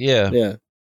that, Yeah.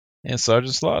 and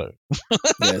Sergeant Slaughter.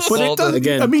 Yes. But All it doesn't.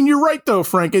 again- I mean, you're right though,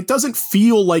 Frank. It doesn't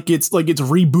feel like it's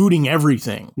rebooting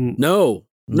everything. No,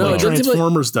 like it doesn't feel like,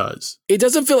 Transformers does. it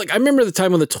doesn't feel like. I remember the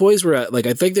time when the toys were at. Like,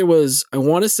 I think there was. I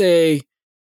want to say,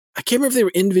 I can't remember if they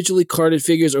were individually carded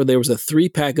figures or there was a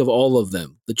 3-pack of all of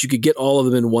them that you could get all of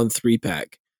them in one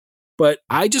 3-pack. But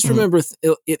I just remember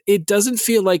it doesn't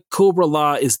feel like Cobra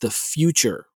La is the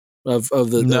future of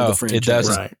the franchise. It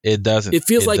doesn't. Right. It doesn't. It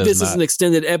feels like does this is not. an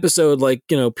extended episode, like,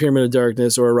 Pyramid of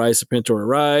Darkness or Rise of Pantora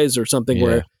Rise or something Yeah.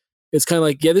 where it's kind of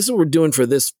like, this is what we're doing for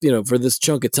this, for this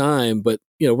chunk of time. But,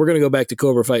 we're going to go back to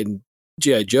Cobra fighting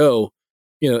G.I. Joe.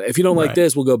 If you don't like Right.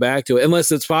 this, we'll go back to it.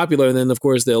 Unless it's popular. And then, of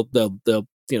course, they'll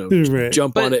Right.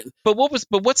 jump on it. But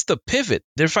what's the pivot?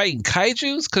 They're fighting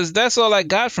kaijus? Because that's all I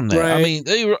got from that. I Right.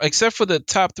 mean, except for the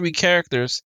top 3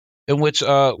 characters, in which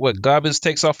Gobbins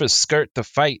takes off his skirt to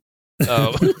fight,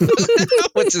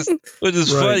 which is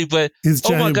Right. funny. But His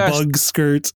oh my giant gosh, bug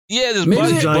skirt. yeah, this Maybe bug,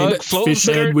 the bug Giant floating fish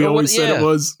head. skirt. We or always what- said it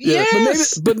was. Yeah.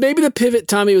 Yes. But maybe the pivot,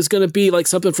 Tommy, was going to be like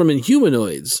something from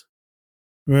Inhumanoids.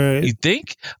 Right. You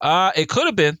think? It could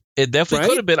have been. It definitely Right?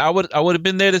 could have been. I would have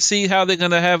been there to see how they're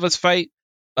gonna have us fight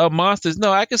monsters.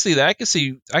 No, I can see that. I can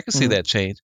see that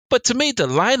change. But to me, the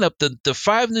lineup, the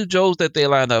 5 new Joes that they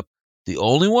line up, the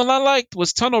only one I liked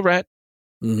was Tunnel Rat.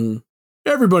 Mm-hmm.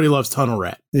 Everybody loves Tunnel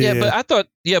Rat. Yeah,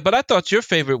 but I thought your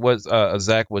favorite was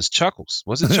Zach was Chuckles.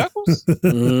 Was it Chuckles?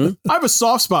 Mm-hmm. I have a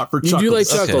soft spot for You Chuckles. do like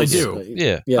Okay. Chuckles. I do.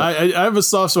 Yeah. Yeah. I have a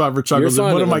soft spot for Chuckles. You're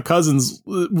And fond one of of my him. cousins,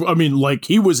 I mean, like,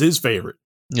 he was his favorite,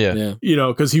 Yeah. Yeah.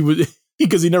 because he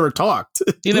because he never talked.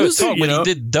 He never Who's talked, you but he know?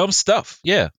 did dumb stuff.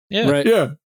 Yeah. Yeah. Right.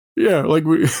 Yeah, like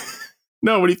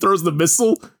when he throws the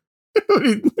missile,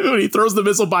 when he throws the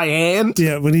missile by hand.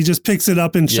 Yeah, when he just picks it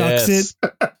up and chucks Yes.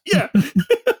 it. Yeah,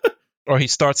 Or he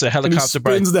starts a and he helicopter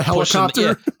by spins the pushing- helicopter,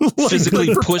 yeah, like physically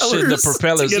the pushing the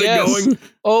propellers. to get Yes. it going.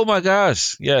 Oh my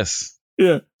gosh. Yes.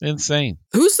 Yeah, Insane.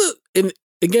 Who's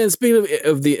again, speaking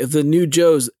of the new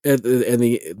Joes and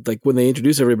the like when they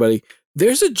introduce everybody,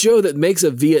 there's a Joe that makes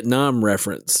a Vietnam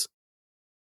reference.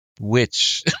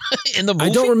 Which in the movie? I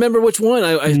don't remember which one.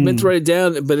 I meant to write it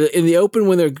down, but in the open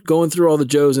when they're going through all the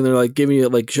Joes and they're like giving you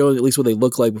like showing at least what they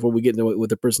look like before we get into what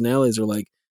their personalities are like.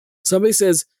 Somebody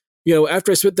says,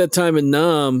 after I spent that time in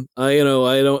Nam, that's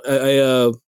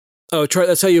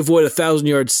how you avoid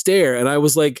 1,000-yard stare. And I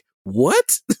was like,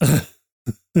 what?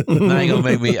 Now you gonna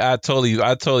make me. I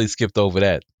totally skipped over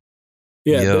that.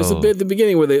 Yeah, there's a Yo. bit at the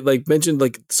beginning where they like mentioned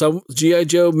like some G.I.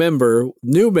 Joe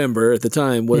new member at the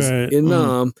time was Right. in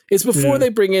Nam. It's before Yeah. they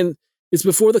bring in. It's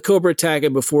before the Cobra attack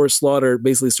and before Slaughter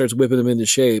basically starts whipping them into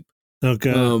shape.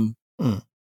 Okay. Mm.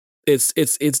 It's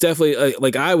definitely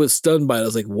like I was stunned by it. I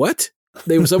was like, what?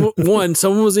 They were someone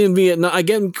was in Vietnam.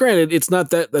 Again, granted, it's not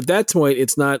that at that point.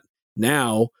 It's not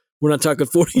now. We're not talking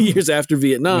 40 years after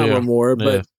Vietnam Yeah. or more,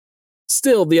 but Yeah.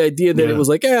 still, the idea that Yeah. it was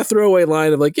like throwaway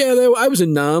line of like, I was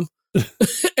in Nam.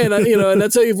 And and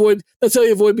that's how you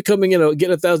avoid becoming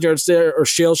getting 1,000-yard stare or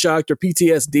shell shocked or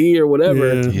PTSD or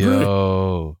whatever. Yeah.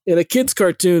 Yo. And a kid's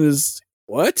cartoon is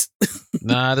what?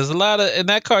 Nah, there's a lot of in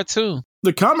that cartoon.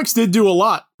 the comics did do a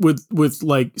lot with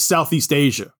like Southeast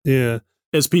Asia Yeah.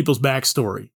 as people's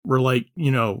backstory. Where like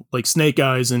like Snake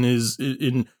Eyes in his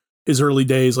early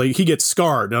days, like he gets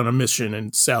scarred on a mission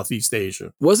in Southeast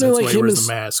Asia. Wasn't it That's like why he him wears and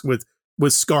the mask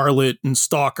with Scarlet and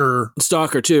Stalker,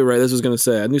 Stalker too, right? That's what I was going to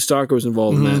say. I knew Stalker was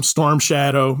involved in that. Storm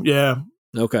Shadow. Yeah,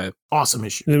 Okay. awesome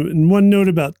issue. And one note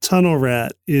about Tunnel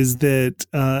Rat is that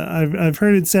I've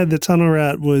heard it said that Tunnel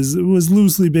Rat was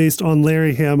loosely based on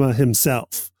Larry Hama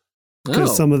himself, because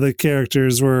Oh. some of the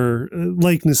characters were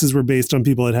likenesses were based on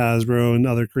people at Hasbro and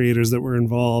other creators that were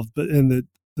involved. But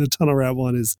the Tunnel Rat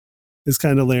one is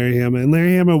kind of Larry Hama, and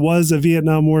Larry Hama was a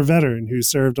Vietnam War veteran who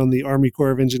served on the Army Corps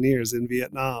of Engineers in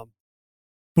Vietnam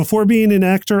before being an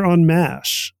actor on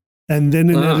MASH, and then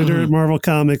an editor at Marvel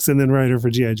Comics, and then writer for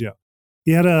G.I. Joe.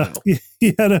 He had a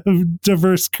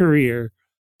diverse career.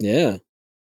 Yeah.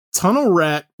 Tunnel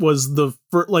Rat was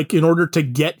like in order to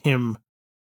get him,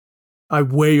 I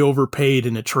way overpaid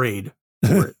in a trade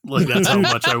for it. Like that's how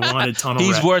much I wanted Tunnel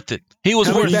He's Rat. worth it. He was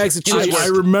How many worth bags it. of He was chips? I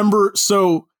worth it. remember.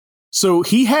 So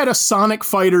he had a Sonic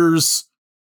Fighters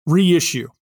reissue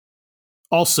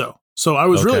also. So I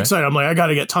was really Okay. excited. I'm like, I got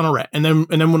to get Tunnel Rat. And then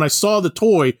when I saw the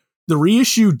toy, the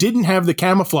reissue didn't have the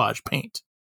camouflage paint.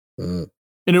 Mm.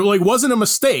 And it like wasn't a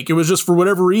mistake. It was just for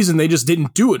whatever reason they just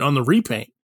didn't do it on the repaint.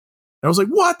 And I was like,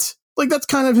 what? Like that's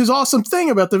kind of his awesome thing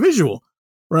about the visual,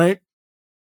 right?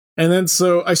 And then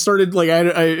so I started like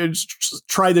I just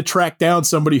tried to track down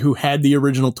somebody who had the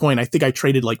original toy, and I think I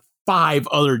traded like 5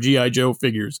 other G.I. Joe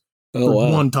figures for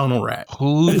one Tunnel Rat.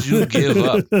 Who'd you give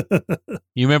up?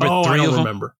 You remember 3 I of don't them?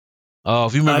 remember. Oh,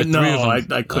 if you remember 3 of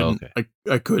them. I couldn't. Oh, okay.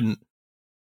 I couldn't.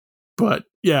 But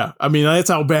yeah, I mean, that's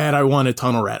how bad I wanted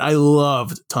Tunnel Rat. I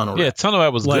loved Tunnel Rat. Yeah, Tunnel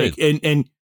Rat was like, good. And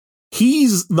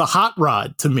he's the hot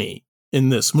rod to me in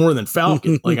this more than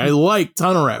Falcon. Like, I like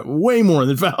Tunnel Rat way more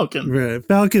than Falcon. Right.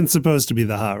 Falcon's supposed to be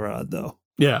the hot rod, though.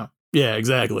 Yeah,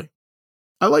 exactly.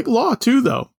 I like Law too,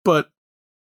 though, but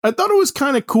I thought it was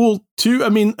kind of cool too. I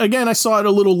mean, again, I saw it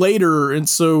a little later, and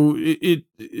so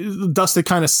the dust had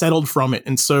kind of settled from it,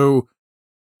 and so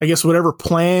I guess whatever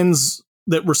plans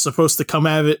that were supposed to come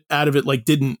out of it like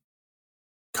didn't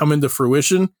come into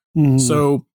fruition. Mm-hmm.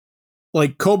 So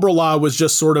like Cobra La was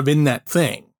just sort of in that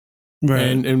thing. Right.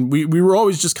 And we were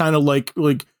always just kind of like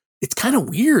it's kind of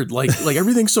weird. Like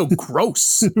everything's so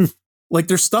gross. Like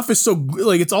their stuff is so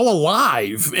like it's all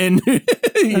alive. And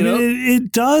you know,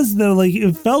 it does though. Like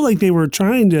it felt like they were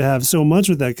trying to have so much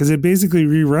with that because it basically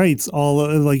rewrites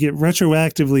like it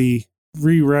retroactively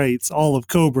rewrites all of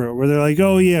Cobra, where they're like,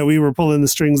 oh yeah, we were pulling the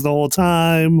strings the whole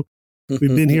time. We've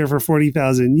been here for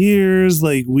 40,000 years.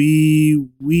 Like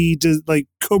we just like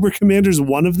Cobra Commander's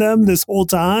one of them this whole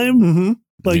time. Mm-hmm.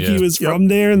 Like he was from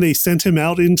there and they sent him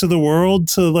out into the world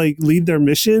to like lead their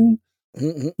mission,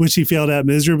 which he failed at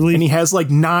miserably. And he has like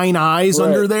 9 eyes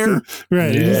under there.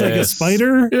 Right. Yes. He's like a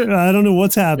spider. I don't know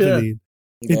what's happening.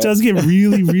 Yeah. It does get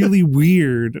really, really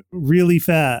weird really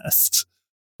fast.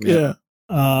 Yeah.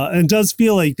 And does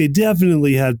feel like they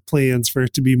definitely had plans for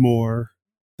it to be more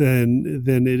than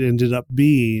it ended up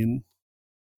being.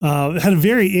 It had a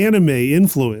very anime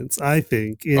influence, I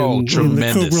think, in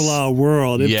the Cobra La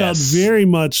world. It felt very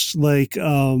much like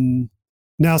Nazca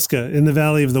in the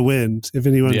Valley of the Wind, if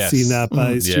anyone's seen that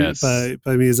by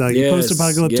Miyazaki.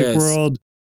 Post-apocalyptic world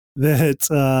that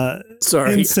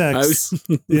insects.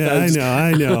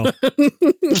 I know.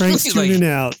 Frank's tuning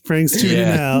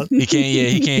out. He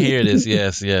can't hear this.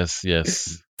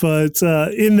 Yes. But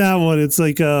in that one, it's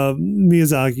like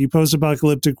Miyazaki,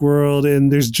 post-apocalyptic world,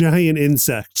 and there's giant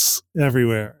insects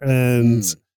everywhere. And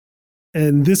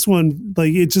this one,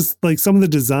 like it just like some of the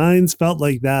designs felt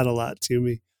like that a lot to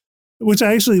me. Which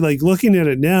I actually like looking at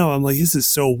it now, I'm like, this is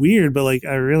so weird, but like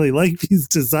I really like these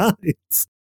designs.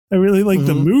 I really like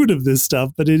the mood of this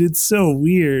stuff, but it's so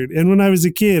weird. And when I was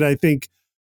a kid, I think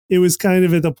it was kind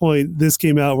of at the point this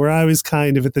came out where I was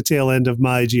kind of at the tail end of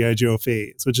my G.I. Joe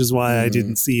phase, which is why I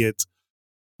didn't see it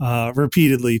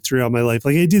repeatedly throughout my life.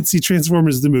 Like I did see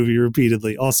Transformers the movie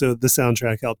repeatedly. Also, the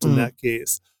soundtrack helped in that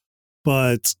case.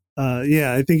 But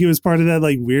I think it was part of that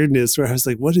like weirdness where I was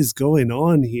like, what is going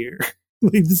on here?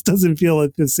 Like this doesn't feel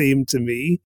like the same to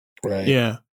me. Right.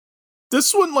 Yeah.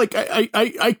 This one, like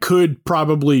I could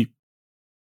probably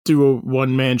do a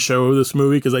one-man show of this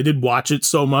movie because I did watch it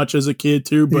so much as a kid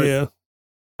too, but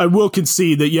I will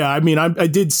concede that, I mean, I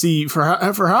did see, for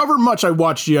however much I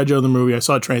watched G.I. Joe the movie, I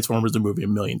saw Transformers the movie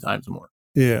 1,000,000 times more.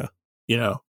 Yeah.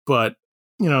 But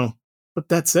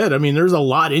that said, I mean, there's a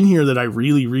lot in here that I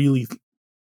really, really,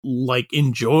 like,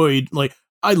 enjoyed. Like,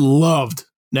 I loved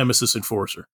Nemesis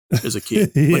Enforcer as a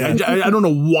kid. Like, I don't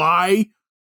know why.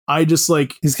 I just,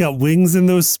 like... He's got wings and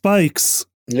those spikes.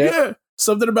 Yeah.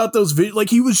 Something about those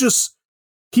like he was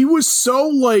so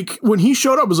like when he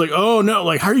showed up I was like, oh no,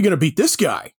 like how are you gonna beat this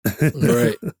guy?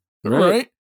 right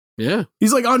Yeah,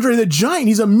 he's like Andre the Giant.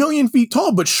 He's 1,000,000 feet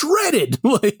tall but shredded.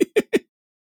 Like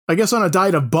I guess on a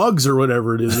diet of bugs or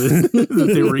whatever it is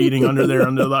that they were eating under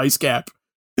the ice cap.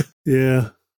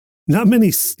 Not many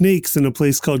snakes in a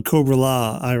place called Cobra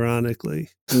La, ironically.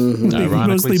 Ironically,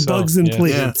 mostly bugs and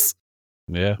plants.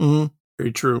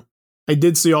 Very true. I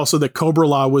did see also that Cobra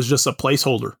La was just a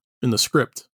placeholder in the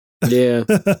script. Yeah.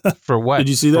 For what? Did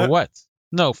you see that? For what?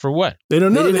 No, for what? They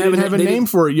don't know. They didn't have a name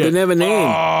for it yet. They didn't have a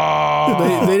name.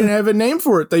 Oh. They didn't have a name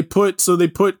for it. They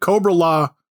put Cobra La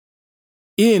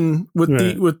in with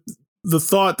the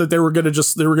thought that they were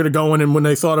gonna go in, and when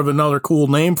they thought of another cool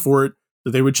name for it,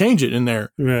 that they would change it in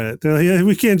there. Right. They're like,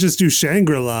 we can't just do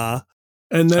Shangri-La.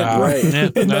 And then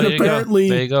and then apparently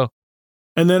there you go.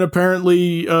 And then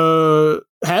apparently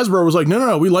Hasbro was like,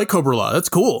 no, we like Cobra La. That's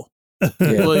cool.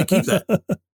 Like, keep that.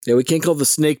 Yeah, we can't call the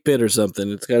Snake Pit or something.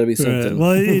 It's got to be something. Right.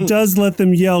 Well, it does let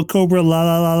them yell Cobra La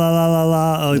La La La La La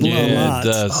La a lot. It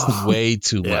does. Way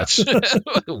too much.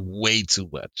 Way too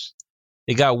much.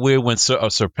 It got weird when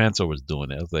Serpentor was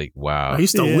doing it. I was like, wow. I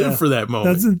used to live for that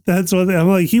moment. That's what I'm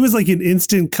like. He was like an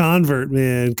instant convert,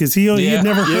 man, because he had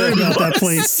never heard about that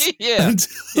place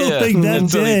until like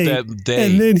that day.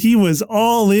 And then he was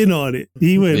all in on it.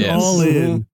 He went all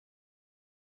in.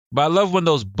 But I love when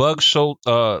those bug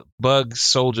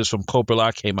soldiers from Cobra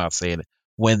La came out saying it.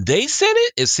 When they said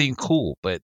it, it seemed cool,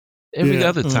 but every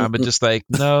other time, it's just like,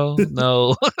 no,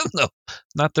 no,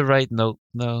 not the right note.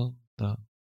 No.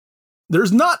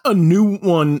 There's not a new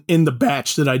one in the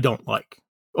batch that I don't like.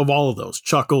 Of all of those,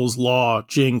 Chuckles, Law,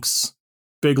 Jinx,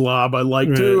 Big Lob, I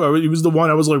like too. He was the one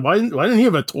I was like, why didn't he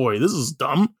have a toy? This is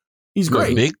dumb. He's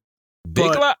great. Big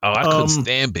Lob? Oh, I couldn't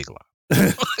stand Big Lob.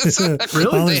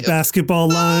 Really? All his basketball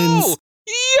lines. No.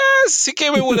 Yes, he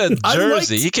came in with a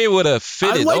jersey. He came with a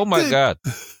fitted. Oh my God.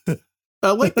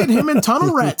 I like that him and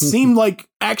Tunnel Rat seemed like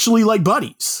actually like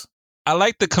buddies. I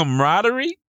like the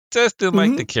camaraderie. Just didn't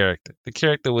like the character. The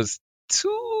character was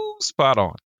too spot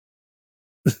on.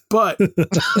 But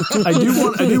I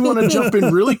do want to jump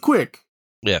in really quick.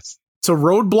 Yes. To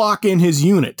Roadblock in his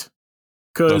unit.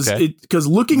 Because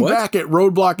looking back at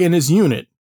Roadblock in his unit,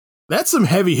 that's some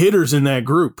heavy hitters in that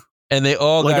group. And they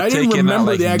all got I didn't taken remember out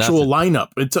like the actual lineup.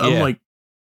 I'm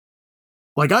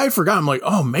like I forgot. I'm like,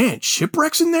 oh man,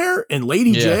 Shipwreck's in there, and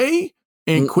Lady J,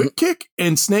 and Quick Kick,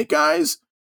 and Snake Eyes,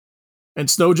 and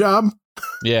Snow Job.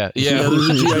 Yeah. There's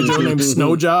a G.I. Joe named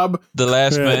Snow Job. The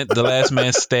last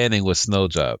man standing was Snow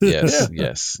Job. Yes.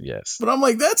 But I'm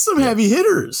like, that's some heavy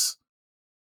hitters.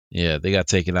 Yeah, they got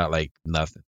taken out like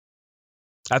nothing.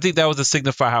 I think that was to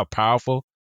signify how powerful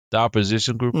the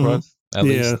opposition group was. At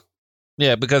least.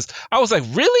 Yeah, because I was like,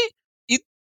 really?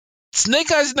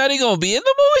 Snake Eyes not even gonna be in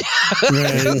the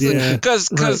movie?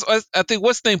 Because I think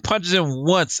what's name punches him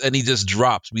once and he just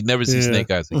drops. We never see Snake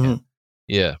Eyes again.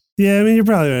 Yeah. Yeah, I mean, you're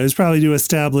probably right. It's probably to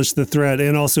establish the threat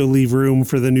and also leave room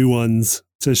for the new ones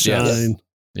to shine.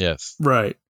 Yes.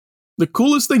 Right. The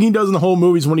coolest thing he does in the whole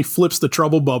movie is when he flips the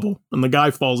trouble bubble and the guy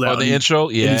falls out. Oh, the intro?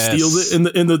 Yeah. And he steals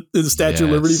it in the Statue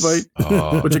of Liberty fight.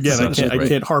 Oh, which again, I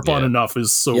can't harp on enough,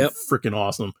 is so freaking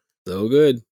awesome. So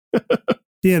good.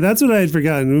 Yeah, that's what I had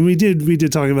forgotten. When we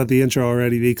did talk about the intro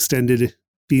already, the extended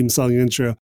theme song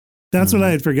intro. That's what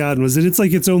I had forgotten, was that it's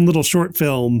like its own little short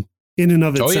film in and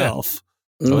of itself.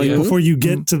 Before you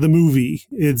get to the movie,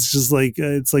 it's just like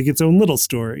it's like its own little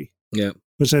story. Yeah.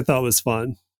 Which I thought was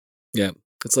fun. Yeah.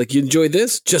 It's like, you enjoyed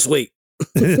this? Just wait.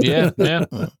 Yeah.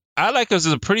 I like because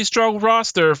there's a pretty strong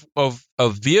roster of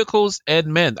vehicles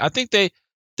and men. I think they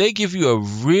give you a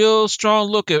real strong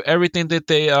look at everything that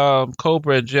they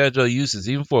Cobra and G.I. Joe uses,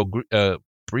 even for a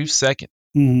brief second.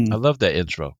 I love that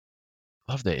intro.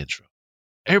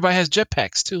 Everybody has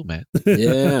jetpacks too, man.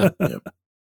 Yeah.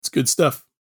 It's good stuff.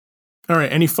 All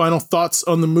right. Any final thoughts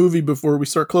on the movie before we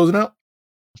start closing out?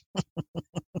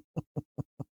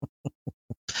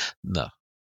 No.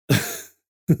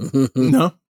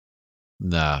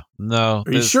 No.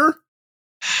 Are you sure?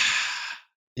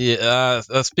 Yeah.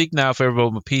 Speak now, if ever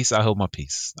hold my peace, I hold my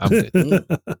peace.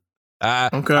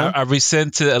 I'm good. I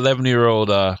resent to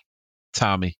 11-year-old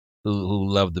Tommy who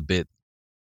loved the bit.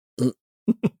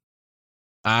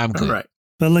 I'm good. All right.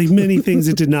 But like many things,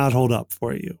 it did not hold up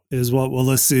for you, is what we'll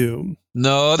assume.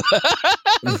 No,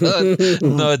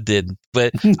 it didn't.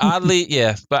 But oddly,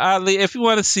 if you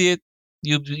want to see it,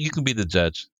 you can be the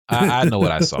judge. I know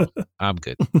what I saw. I'm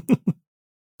good.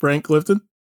 Frank Clifton?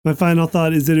 My final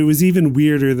thought is that it was even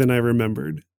weirder than I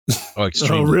remembered. Oh,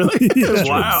 extremely. Oh, really? Yeah.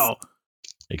 Wow.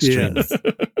 Extremely.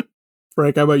 Yeah.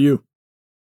 Frank, how about you?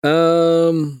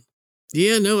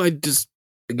 Yeah, no, I just,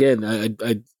 again,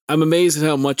 I'm amazed at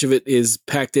how much of it is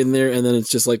packed in there, and then it's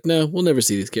just like, no, we'll never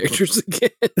see these characters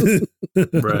again.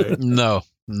 Right. No,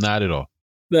 not at all.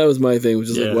 That was my thing, which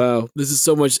is like, wow, this is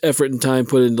so much effort and time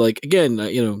put into, like, again,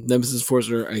 Nemesis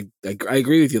Forcer, I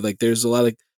agree with you. Like, there's a lot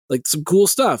of, like, some cool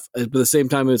stuff. But at the same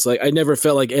time, it's like, I never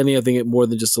felt like anything more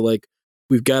than just to, like,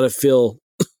 we've got to fill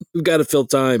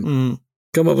time.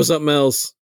 Come up with something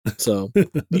else. So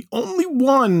the only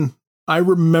one I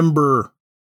remember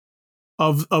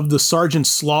of the Sergeant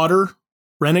Slaughter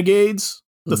Renegades,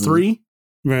 the three,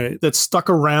 right, that stuck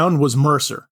around was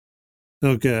Mercer.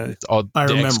 Okay. I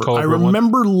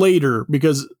remember later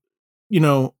because,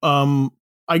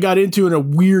 I got into it in a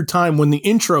weird time when the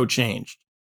intro changed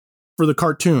for the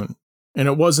cartoon, and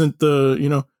it wasn't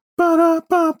the,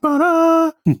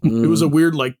 ba-da-ba-ba-da. It was a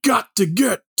weird, like, got to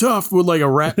get tough with like a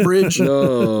rap bridge.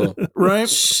 No. Right?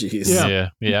 Jeez.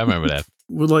 Yeah, I remember that.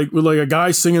 With a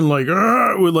guy singing like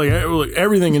with like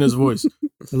everything in his voice.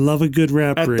 I love a good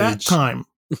rap at bridge. that time.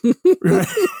 Right?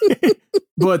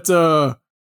 But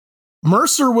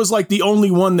Mercer was like the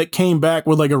only one that came back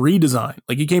with like a redesign.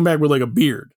 Like he came back with like a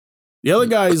beard. The other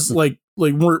guys like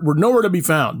were nowhere to be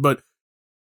found. But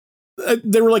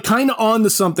they were like kind of on to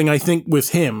something, I think,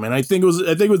 with him. And I think it was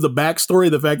the backstory,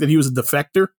 the fact that he was a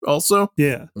defector also.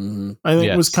 Yeah. I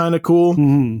think it was kind of cool.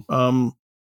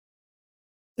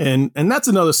 And that's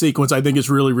another sequence I think is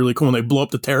really, really cool when they blow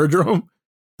up the Terradrome.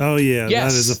 Oh, yeah.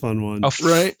 Yes. That is a fun one.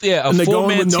 Right? Yeah, and they go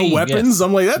in with no weapons. Yes.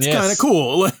 I'm like, that's kind of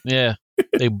cool. Yeah.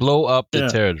 They blow up the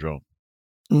Terradrome.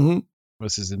 Mm-hmm.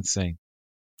 This is insane.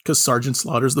 Because Sergeant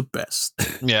Slaughter's the best.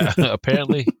 Yeah,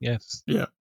 apparently, yes. Yeah.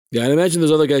 Yeah, I imagine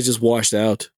those other guys just washed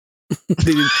out.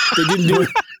 They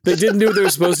didn't do what they were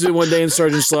supposed to do one day, and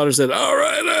Sergeant Slaughter said, "All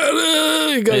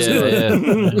right, you guys do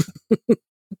it." Yeah.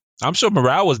 I'm sure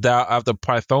morale was down after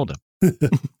Pythona. Did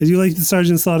you like the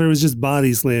Sergeant Slaughter was just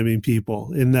body slamming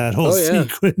people in that whole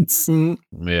sequence?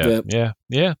 Mm-hmm. Yeah.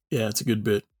 Yeah, it's a good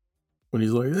bit. When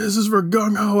he's like, "This is for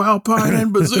Gung Ho, Alpine,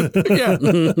 and Bazooka." Yeah.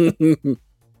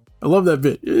 I love that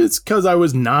bit. It's because I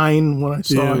was 9 when I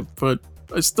saw it, but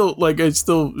I still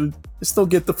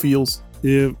get the feels.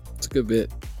 Yeah. It's a good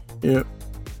bit. Yeah.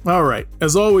 All right.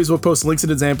 As always, we'll post links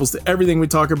and examples to everything we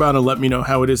talk about on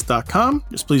letmeknowhowitis.com.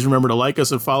 Just please remember to like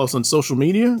us and follow us on social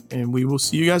media, and we will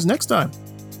see you guys next time.